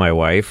been with my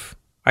wife,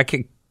 I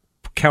can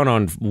count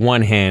on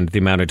one hand the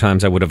amount of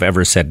times I would have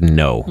ever said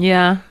no.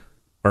 Yeah.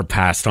 Or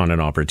passed on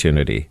an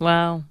opportunity.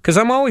 Wow. Because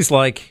I'm always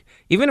like,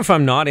 even if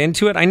I'm not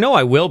into it, I know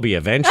I will be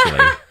eventually.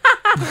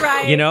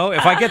 Right. You know,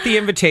 if I get the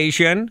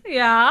invitation,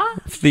 Yeah.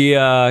 if the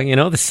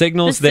the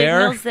signal's The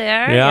there, signal's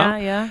there.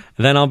 Yeah.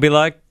 then I'll be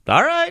like,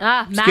 all right,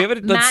 let's give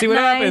it. Let's see what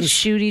Matt and I happens.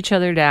 shoot each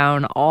other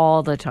down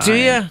all the time. Do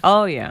ya?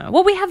 Oh yeah.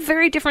 Well, we have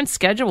very different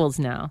schedules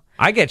now.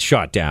 I get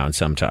shot down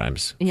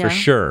sometimes, Yeah. for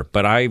sure,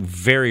 but I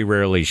very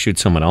rarely shoot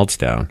someone else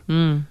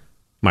down.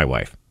 My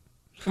wife.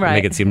 Right.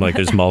 Make it seem like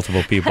there's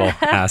multiple people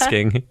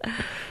asking.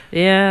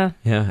 Yeah.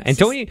 Yeah, and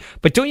don't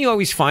you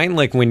always find,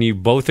 like, when you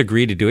both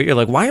agree to do it, you're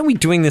like, why are we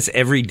doing this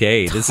every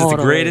day? This is the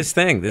Totally. greatest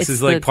thing. This It's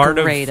is like the part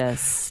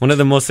greatest. of one of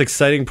the most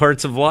exciting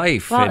parts of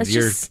life. Well, and it's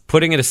you're just-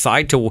 putting it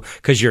aside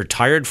because you're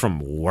tired from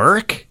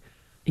work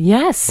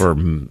Yes. or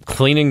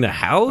cleaning the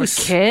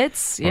house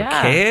Kids. or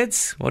Yeah.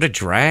 kids. What a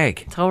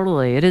drag.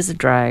 Totally. It is a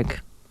drag.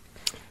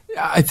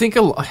 I think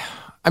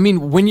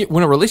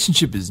when a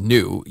relationship is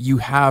new, you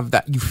have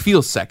that, you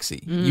feel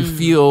sexy, you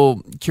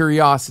feel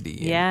curiosity,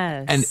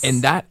 Yes.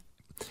 and that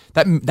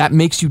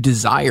makes you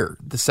desire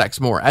the sex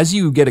more. As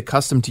you get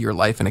accustomed to your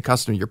life and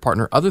accustomed to your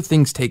partner, other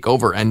things take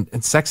over, and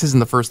sex isn't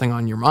the first thing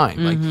on your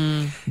mind. Like,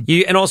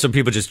 And also,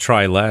 people just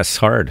try less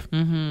hard,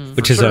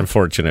 which is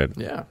unfortunate.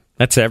 yeah.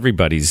 That's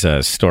everybody's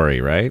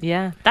story, right?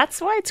 Yeah. That's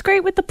why it's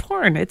great with the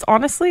porn. It's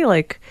honestly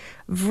like,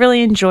 I've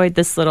really enjoyed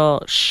this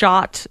little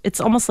shot.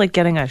 It's almost like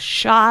getting a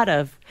shot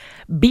of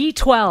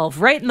B12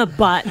 right in the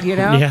butt, you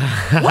know?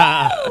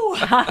 Yeah. Woo!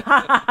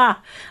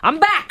 I'm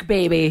back,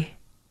 baby.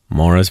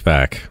 Maura's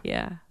back.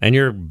 Yeah. And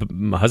your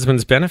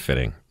husband's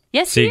benefiting.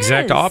 Yes, It's the he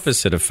exact is.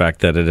 opposite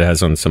effect that it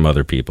has on some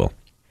other people.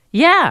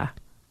 Yeah.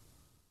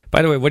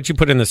 By the way, what'd you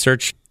put in the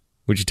search?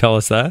 Would you tell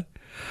us that?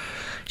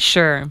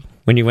 Sure.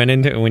 When you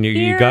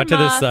you got to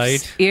the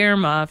site.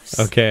 Earmuffs.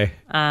 Okay.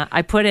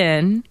 I put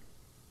in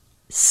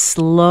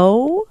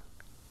slow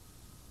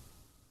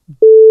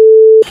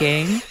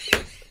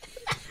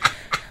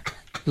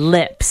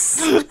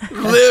lips.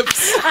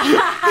 Lips.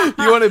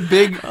 You want a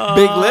big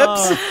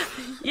lips?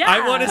 Yeah.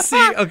 I want to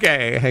see.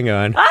 Okay, hang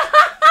on.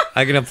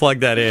 I'm going to plug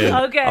that in.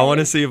 Okay. I want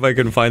to see if I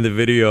can find the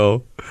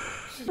video.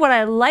 What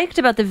I liked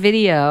about the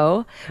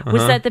video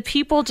was that the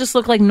people just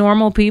look like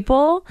normal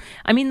people.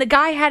 I mean, the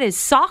guy had his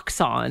socks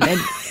on, and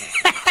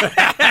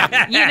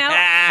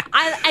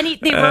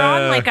they were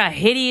on like a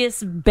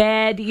hideous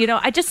bed. You know,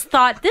 I just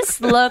thought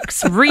this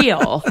looks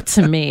real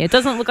to me. It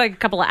doesn't look like a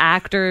couple of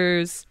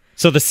actors.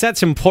 So the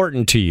set's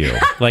important to you.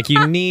 Like,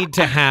 you need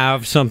to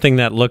have something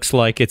that looks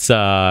like it's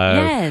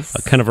a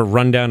kind of a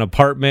rundown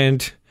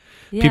apartment.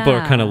 People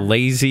are kind of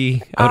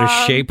lazy, out of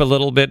shape a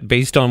little bit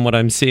based on what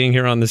I'm seeing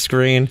here on the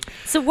screen.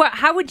 So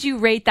how would you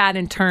rate that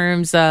in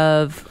terms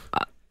of...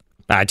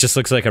 It just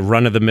looks like a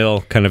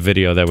run-of-the-mill kind of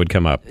video that would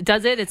come up.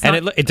 Does it? It's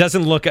and not... it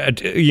doesn't look,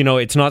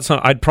 it's not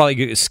some... I'd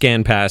probably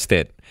scan past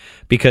it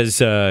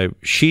because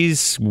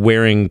she's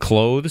wearing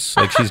clothes.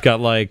 Like, she's got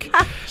like...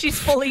 She's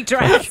fully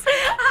dressed.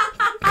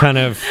 kind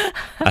of...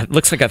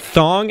 looks like a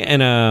thong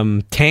and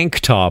a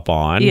tank top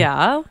on.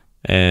 Yeah.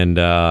 And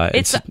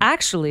it's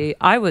actually,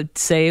 I would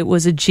say it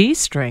was a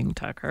G-string,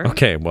 Tucker.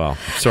 Okay, well,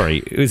 sorry.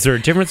 Is there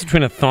a difference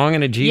between a thong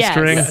and a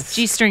G-string? Yes,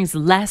 G-string's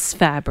less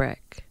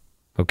fabric.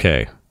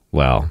 Okay,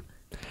 well,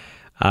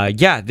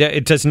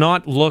 it does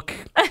not look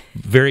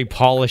very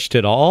polished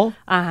at all.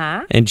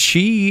 Uh-huh. And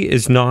she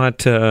is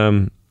not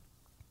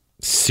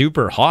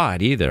super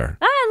hot either.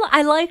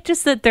 I like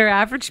just that they're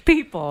average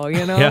people,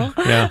 you know?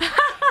 Yeah.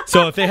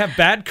 So if they have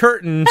bad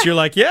curtains, you're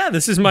like, yeah,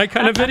 this is my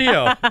kind of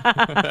video.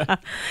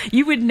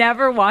 You would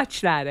never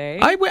watch that, eh?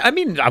 I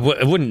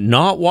wouldn't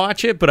not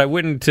watch it, but I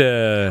wouldn't...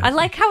 I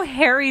like how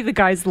hairy the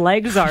guy's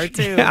legs are,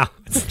 too. Yeah.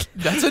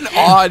 That's an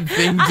odd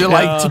thing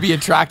to be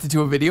attracted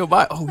to a video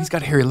by. Oh, he's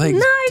got hairy legs.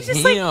 No, it's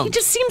just like, he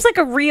just seems like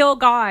a real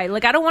guy.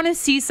 Like, I don't want to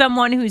see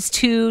someone who's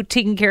too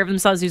taking care of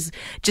themselves, who's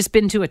just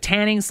been to a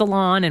tanning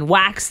salon and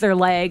waxed their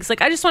legs.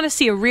 Like, I just want to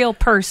see a real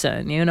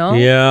person, you know?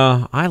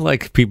 Yeah, I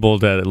like people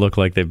that look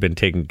like they've been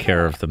taking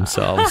care of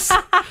themselves.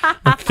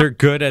 Like, they're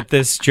good at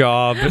this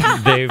job.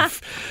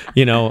 They've,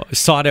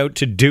 sought out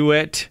to do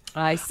it.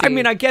 I see. I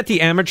mean, I get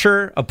the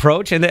amateur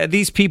approach, and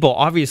these people,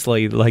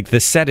 obviously, like, the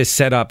set is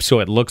set up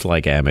so it looks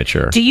like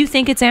amateur. Do you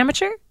think it's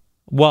amateur?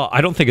 Well,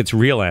 I don't think it's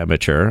real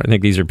amateur. I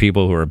think these are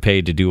people who are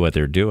paid to do what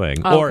they're doing.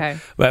 Oh, okay.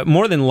 Or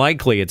more than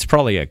likely, it's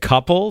probably a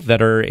couple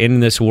that are in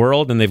this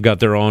world and they've got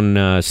their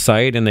own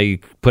site and they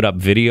put up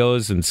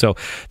videos. And so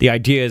the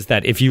idea is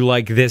that if you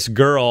like this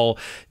girl,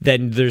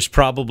 then there's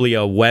probably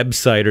a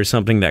website or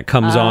something that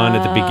comes on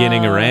at the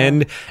beginning or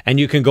end, and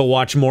you can go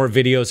watch more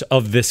videos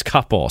of this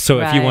couple.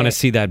 So if you want to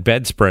see that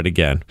bedspread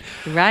again,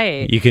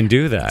 right, you can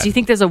do that. Do you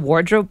think there's a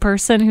wardrobe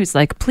person who's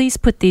like, please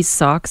put these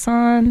socks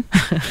on?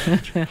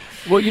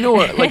 Well, you know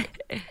what?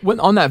 Like, when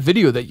on that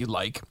video that you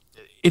like,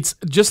 it's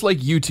just like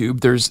YouTube.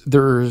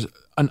 There's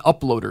an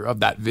uploader of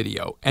that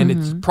video, and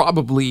it's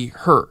probably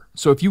her.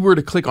 So if you were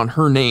to click on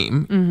her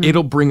name,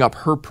 it'll bring up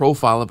her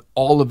profile of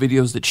all the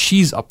videos that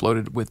she's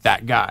uploaded with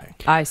that guy.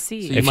 I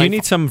see. So If you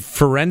need some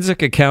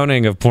forensic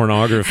accounting of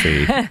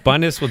pornography,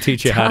 Bundes will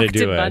teach you how to Talk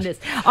do it. Bundes.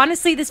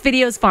 Honestly, this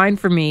video is fine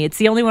for me. It's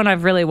the only one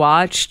I've really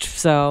watched,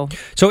 so...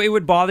 So it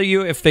would bother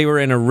you if they were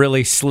in a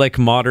really slick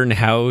modern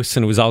house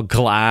and it was all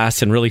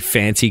glass and really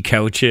fancy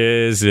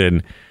couches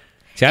and...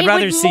 See, I'd It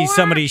rather would see more-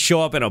 somebody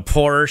show up in a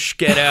Porsche,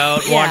 get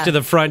out, Yeah. walk to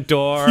the front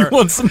door. You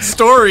want some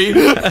story?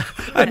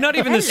 Not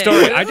even the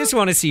story. I just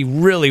want to see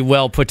really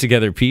well put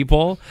together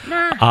people.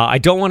 I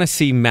don't want to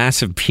see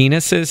massive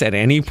penises at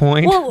any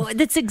point. Well,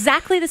 that's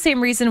exactly the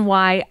same reason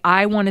why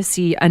I want to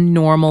see a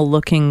normal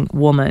looking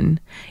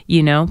woman,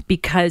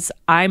 because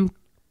I'm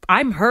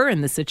her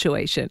in the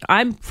situation.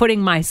 I'm putting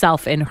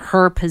myself in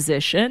her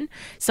position.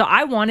 So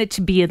I want it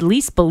to be at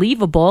least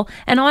believable.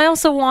 And I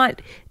also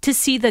want to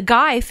see the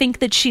guy think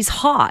that she's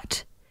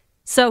hot.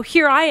 So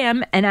here I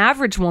am, an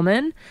average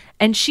woman,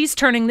 and she's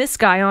turning this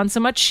guy on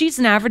so much, she's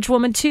an average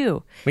woman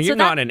too. Well, you're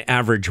not an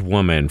average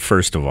woman,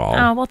 first of all.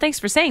 Oh, well, thanks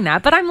for saying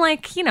that. But I'm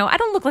like, I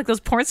don't look like those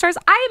porn stars.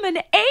 I am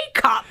an A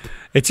cup.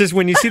 It's just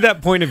when you see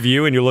that point of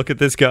view and you look at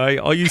this guy,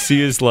 all you see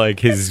is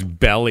like his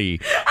belly,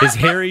 his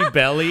hairy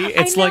belly.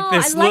 It's I know, like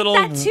this I like little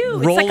that too.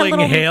 It's rolling like a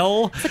little,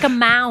 hill. It's like a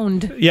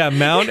mound. Yeah,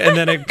 mound, and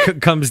then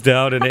it comes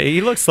down, and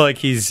he looks like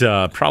he's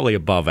probably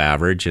above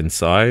average in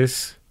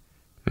size,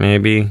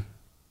 maybe.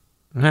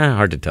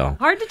 Hard to tell.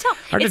 Hard to tell.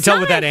 Hard to It's tell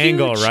not with a that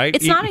angle, huge- right?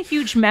 It's not a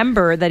huge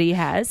member that he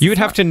has. You would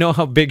have to know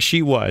how big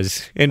she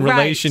was in Right.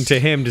 relation to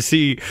him to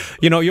see.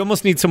 You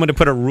almost need someone to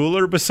put a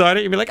ruler beside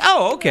it. You'd be like,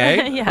 oh,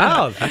 okay. Yeah.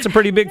 Wow, that's a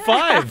pretty big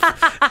 5.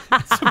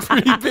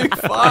 Pretty big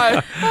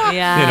 5.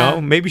 Yeah.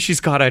 Maybe she's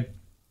got a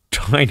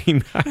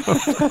tiny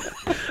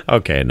mouth.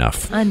 Okay,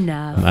 enough.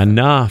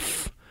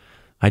 Enough.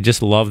 I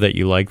just love that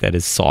you like that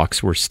his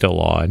socks were still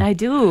on. I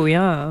do,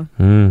 yeah.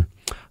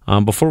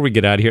 Before we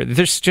get out of here,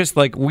 there's just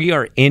we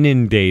are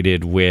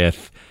inundated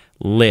with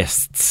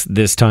lists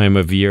this time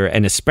of year,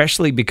 and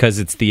especially because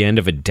it's the end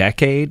of a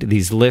decade,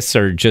 these lists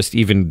are just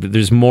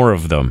there's more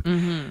of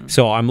them.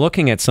 So I'm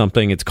looking at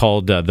something, it's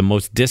called the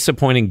most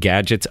disappointing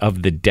gadgets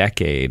of the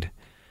decade.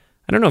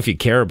 I don't know if you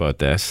care about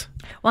this.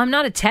 Well, I'm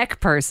not a tech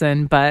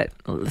person, but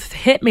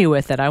hit me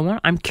with it.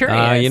 I'm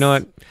curious. You know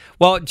what?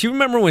 Well, do you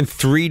remember when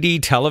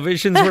 3D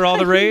televisions were all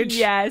the rage?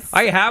 Yes.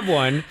 I have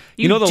one.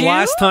 You the do?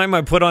 last time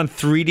I put on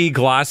 3D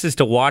glasses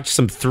to watch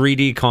some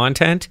 3D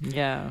content?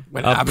 Yeah.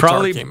 When Avatar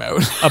probably came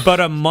out. about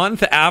a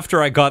month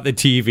after I got the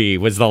TV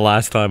was the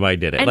last time I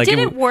did it. And did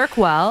it work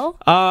well?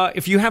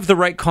 If you have the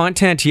right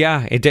content,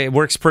 yeah, it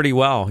works pretty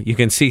well. You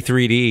can see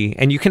 3D,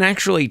 and you can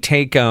actually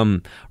take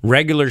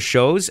regular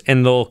shows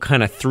and they'll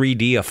kind of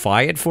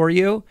 3D-ify it for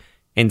you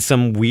in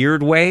some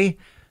weird way.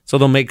 So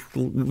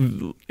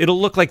it'll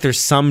look like there's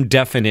some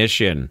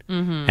definition,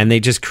 and they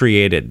just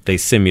create it. They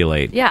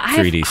simulate 3D I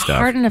have stuff.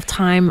 hard enough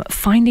time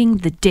finding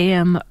the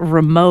damn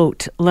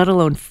remote, let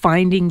alone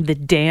finding the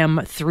damn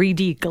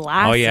 3D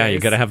glasses. Oh yeah, you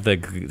got to have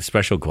the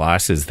special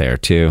glasses there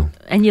too.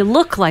 And you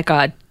look like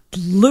a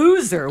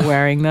loser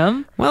wearing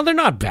them. Well, they're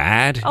not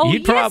bad. Oh,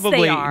 You'd yes,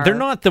 probably they are. they're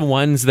not the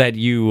ones that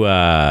you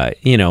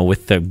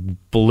with the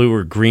blue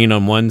or green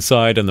on one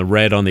side and the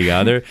red on the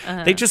other.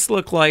 They just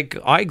look like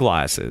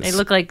eyeglasses. They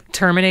look like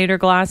Terminator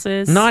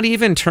glasses. Not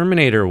even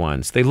Terminator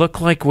ones. They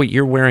look like what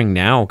you're wearing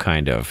now,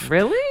 kind of.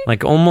 Really?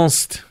 Like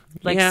almost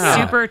Like yeah.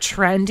 super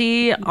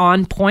trendy,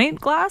 on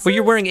point glasses? Well,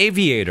 you're wearing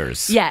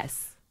aviators.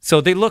 Yes. So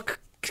they look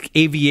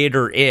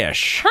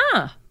aviator-ish.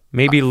 Huh.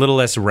 Maybe a little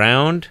less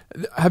round.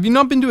 Have you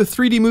not been to a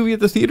 3D movie at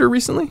the theater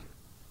recently?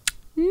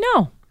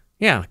 No.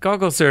 Yeah,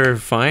 goggles are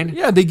fine.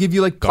 Yeah, they give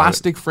you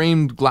plastic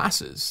framed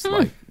glasses.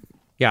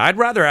 Yeah, I'd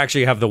rather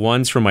actually have the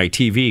ones from my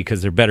TV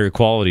because they're better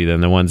quality than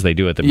the ones they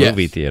do at the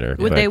movie theater.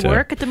 Would they But,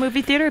 work at the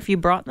movie theater if you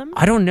brought them?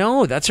 I don't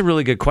know. That's a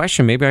really good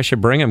question. Maybe I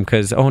should bring them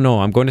because,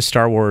 I'm going to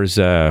Star Wars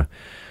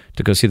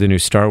to go see the new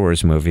Star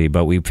Wars movie,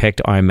 but we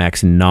picked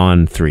IMAX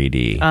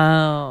non-3D.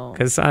 Oh.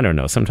 Because, I don't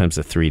know, sometimes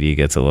the 3D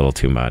gets a little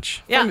too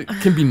much. Yeah. It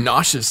can be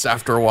nauseous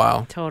after a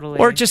while. Totally.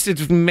 Or just,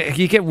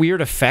 you get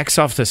weird effects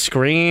off the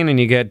screen and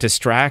you get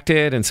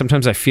distracted, and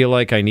sometimes I feel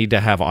like I need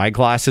to have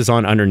eyeglasses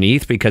on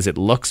underneath because it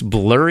looks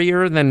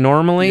blurrier than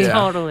normally. Yeah.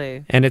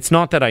 Totally. And it's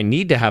not that I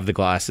need to have the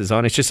glasses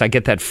on, it's just I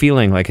get that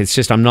feeling like it's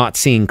just I'm not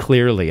seeing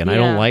clearly, and I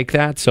don't Yeah. like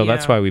that, so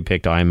that's Yeah. why we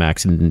picked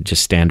IMAX and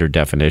just standard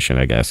definition,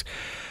 I guess.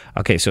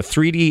 Okay, so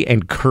 3D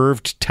and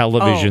curved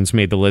televisions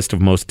made the list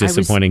of most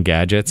disappointing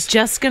gadgets.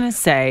 Just going to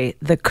say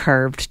the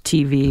curved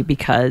TV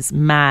because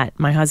Matt,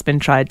 my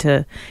husband,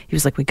 he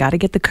was like, we got to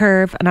get the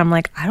curve. And I'm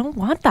like, I don't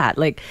want that.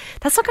 Like,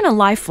 that's not going to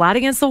lie flat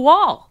against the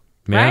wall,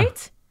 Yeah.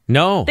 right?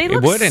 No, They it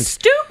look wouldn't.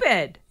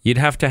 stupid. You'd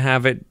have to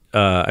have it,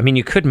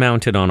 you could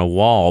mount it on a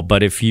wall,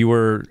 but if you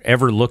were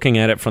ever looking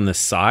at it from the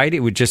side,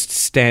 it would just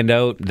stand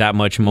out that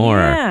much more.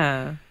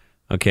 Yeah.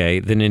 Okay,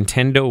 the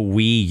Nintendo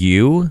Wii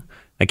U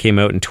that came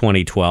out in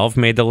 2012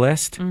 made the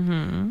list.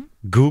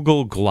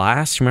 Google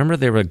Glass. Remember,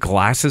 there were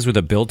glasses with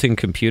a built-in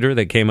computer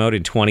that came out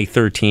in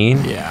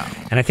 2013? Yeah.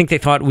 And I think they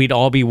thought we'd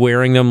all be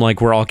wearing them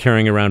like we're all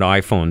carrying around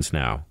iPhones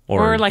now.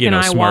 Or like an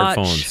iWatch.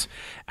 smartphones.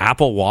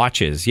 Apple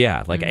Watches,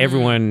 yeah. Like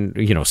everyone,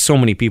 so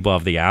many people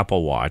have the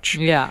Apple Watch.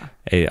 Yeah.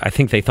 I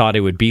think they thought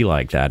it would be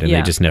like that, and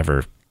they just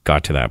never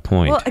got to that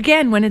point. Well,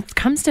 again, when it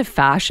comes to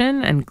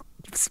fashion and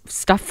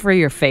stuff for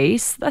your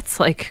face, that's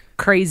like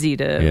crazy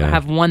to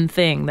have one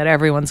thing that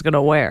everyone's going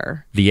to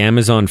wear. The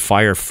Amazon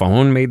Fire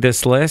phone made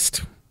this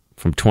list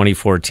from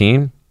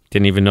 2014.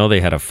 Didn't even know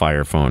they had a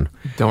Fire phone.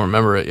 Don't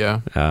remember it,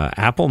 yeah.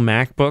 Apple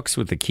MacBooks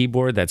with the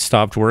keyboard that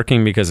stopped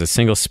working because a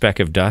single speck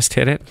of dust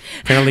hit it.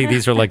 Apparently,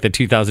 these are like the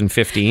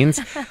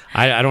 2015s.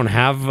 I don't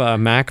have a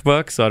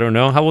MacBook, so I don't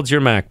know. How old's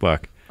your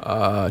MacBook?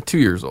 2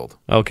 years old.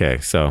 Okay,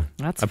 so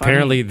That's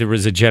apparently funny. there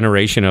was a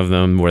generation of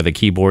them where the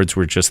keyboards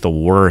were just the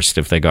worst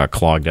if they got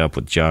clogged up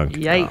with junk.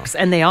 Yikes.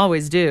 And they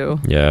always do.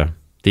 Yeah.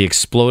 The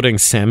exploding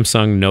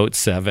Samsung Note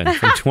 7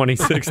 from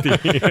 2016.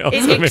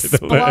 It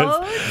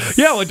explodes?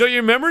 Yeah, well, don't you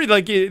remember?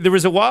 Like, there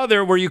was a while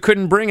there where you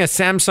couldn't bring a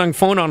Samsung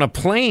phone on a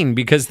plane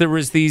because there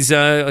was these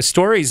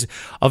stories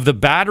of the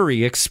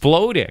battery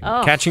exploding,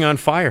 catching on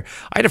fire.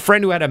 I had a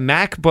friend who had a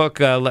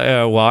MacBook,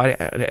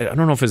 I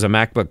don't know if it was a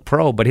MacBook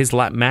Pro, but his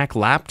Mac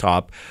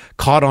laptop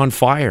caught on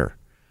fire.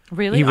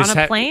 Really? On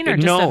a plane or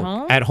just at home?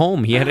 No, at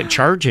home. He had it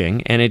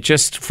charging, and it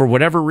just, for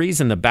whatever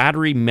reason, the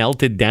battery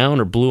melted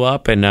down or blew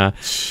up, and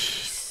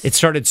it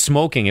started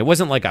smoking. It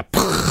wasn't like a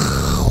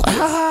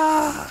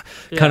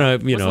kind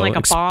of, like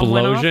a bomb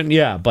went off? explosion.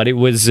 Yeah, but it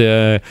was,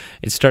 it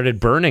started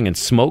burning and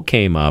smoke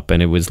came up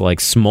and it was like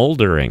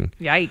smoldering.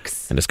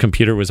 Yikes. And his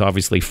computer was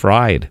obviously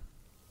fried.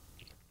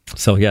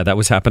 So yeah, that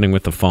was happening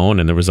with the phone.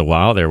 And there was a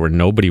while there where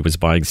nobody was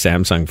buying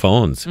Samsung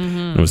phones.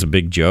 It was a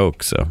big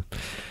joke. So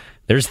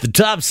there's the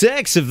top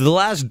 6 of the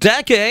last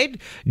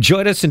decade.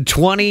 Join us in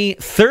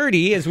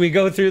 2030 as we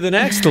go through the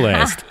next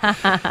list.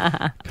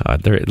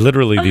 God,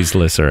 literally these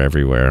lists are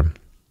everywhere.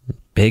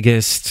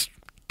 Biggest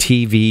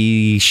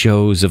TV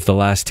shows of the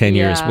last 10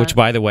 years, which,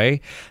 by the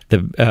way,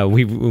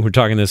 we were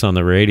talking this on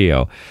the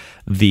radio.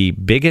 The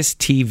biggest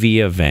TV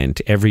event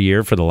every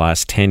year for the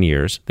last 10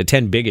 years, the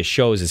 10 biggest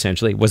shows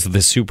essentially, was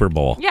the Super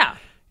Bowl. Yeah.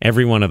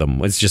 Every one of them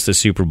was just the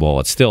Super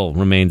Bowl. It still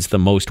remains the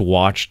most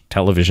watched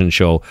television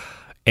show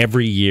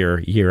every year,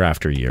 year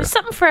after year. There's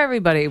something for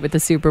everybody with the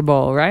Super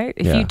Bowl, right?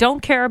 If you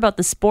don't care about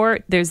the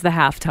sport, there's the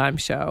halftime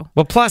show.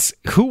 Well, plus,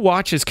 who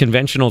watches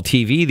conventional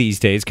TV these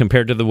days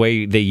compared to the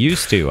way they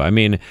used to? I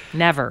mean,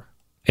 never.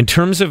 In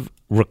terms of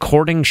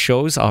recording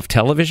shows off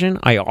television,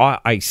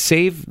 I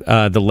save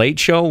the Late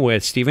Show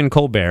with Stephen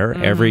Colbert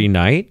every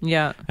night.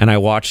 Yeah. And I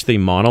watch the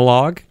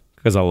monologue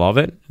because I love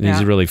it. He's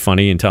a really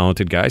funny and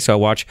talented guy. So I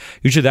watch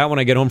usually that when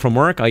I get home from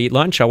work. I eat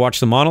lunch. I watch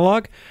the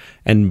monologue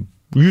and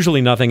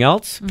usually nothing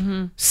else.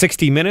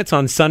 60 Minutes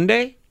on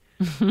Sunday.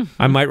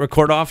 I might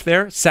record off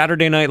there.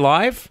 Saturday Night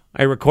Live,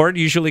 I record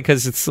usually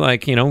because it's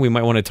like, we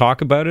might want to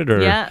talk about it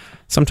or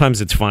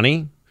sometimes it's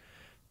funny.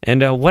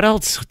 And what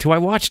else do I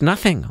watch?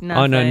 Nothing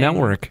on a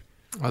network.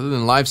 Other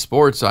than live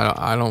sports,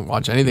 I don't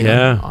watch anything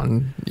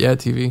on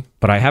TV.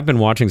 But I have been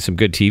watching some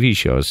good TV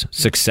shows.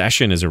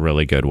 Succession is a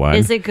really good one.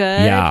 Is it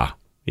good? Yeah,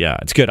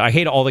 it's good. I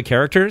hate all the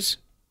characters,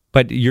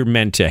 but you're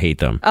meant to hate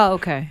them. Oh,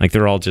 okay. Like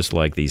they're all just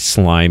like these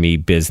slimy,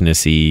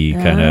 businessy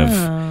kind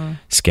of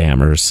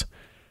scammers.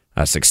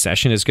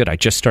 Succession is good. I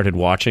just started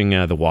watching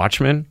The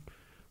Watchmen.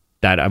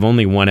 That I'm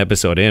only one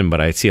episode in,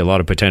 but I see a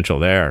lot of potential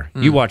there.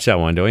 You watch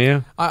that one, don't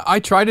you? I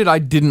tried it. I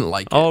didn't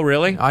like it. Oh,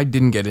 really? I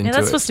didn't get into it.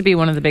 That's supposed to be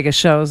one of the biggest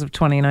shows of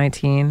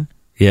 2019.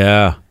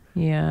 Yeah.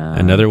 Yeah.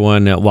 Another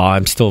one.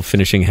 I'm still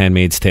finishing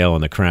Handmaid's Tale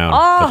and The Crown.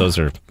 But those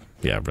are,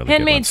 really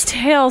Handmaid's good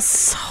ones. Tale,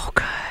 so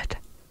good.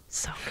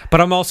 So good. But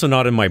I'm also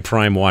not in my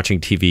prime watching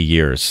TV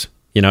years.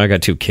 I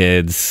got 2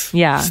 kids.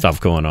 Stuff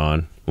going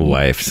on.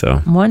 Wife. So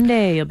one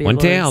day you'll be One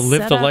able day to I'll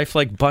live set the up. life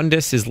like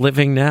Bundes is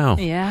living now.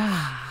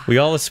 Yeah. We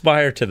all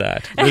aspire to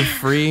that. Live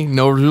free,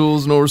 no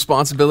rules, no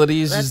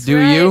responsibilities. That's just do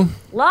right. you.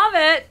 Love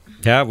it.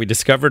 Yeah, we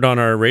discovered on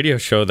our radio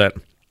show that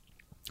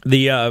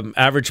the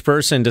average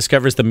person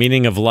discovers the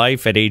meaning of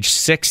life at age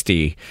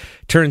 60.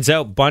 Turns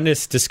out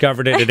Bundes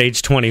discovered it at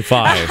age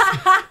 25.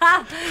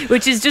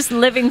 Which is just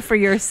living for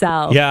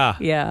yourself. Yeah.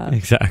 Yeah.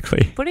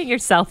 Exactly. Putting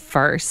yourself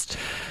first.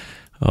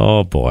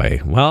 Oh,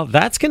 boy. Well,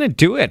 that's going to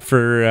do it for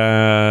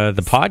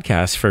the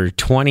podcast for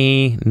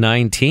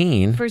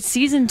 2019. For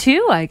season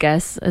 2, I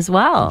guess, as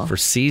well. For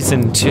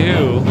season 2. Here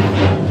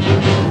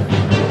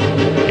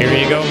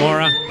you go,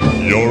 Maura.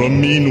 You're a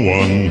mean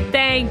one,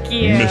 Thank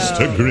you.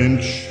 Mr.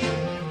 Grinch.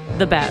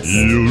 The best.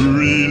 You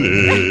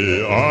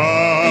really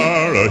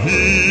are a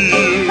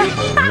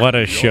heel. What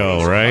a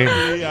show, right?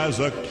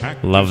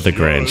 Love the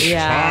Grinch.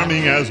 Yeah.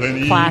 Charming as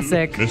an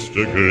Classic. eel,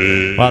 Mr.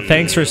 Grinch. Well,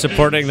 thanks for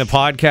supporting the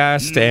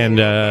podcast and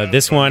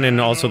this one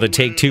and also the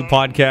Take 2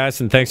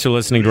 podcast. And thanks for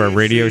listening to our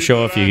radio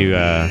show if you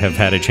have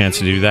had a chance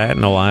to do that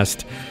in the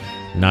last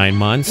 9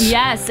 months.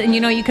 Yes, and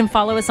you can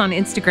follow us on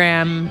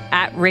Instagram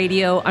at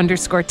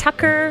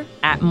radio_Tucker,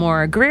 at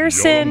Maura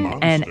Grierson,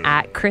 and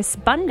at Chris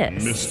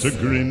Bundes. Mr.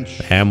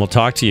 Grinch. And we'll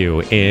talk to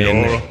you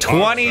in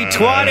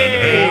 2020.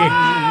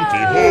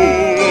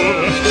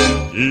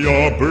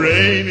 Your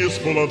brain is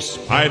full of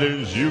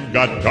spiders. You've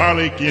got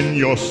garlic in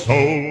your soul,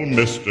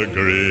 Mr.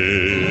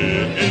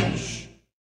 Grinch.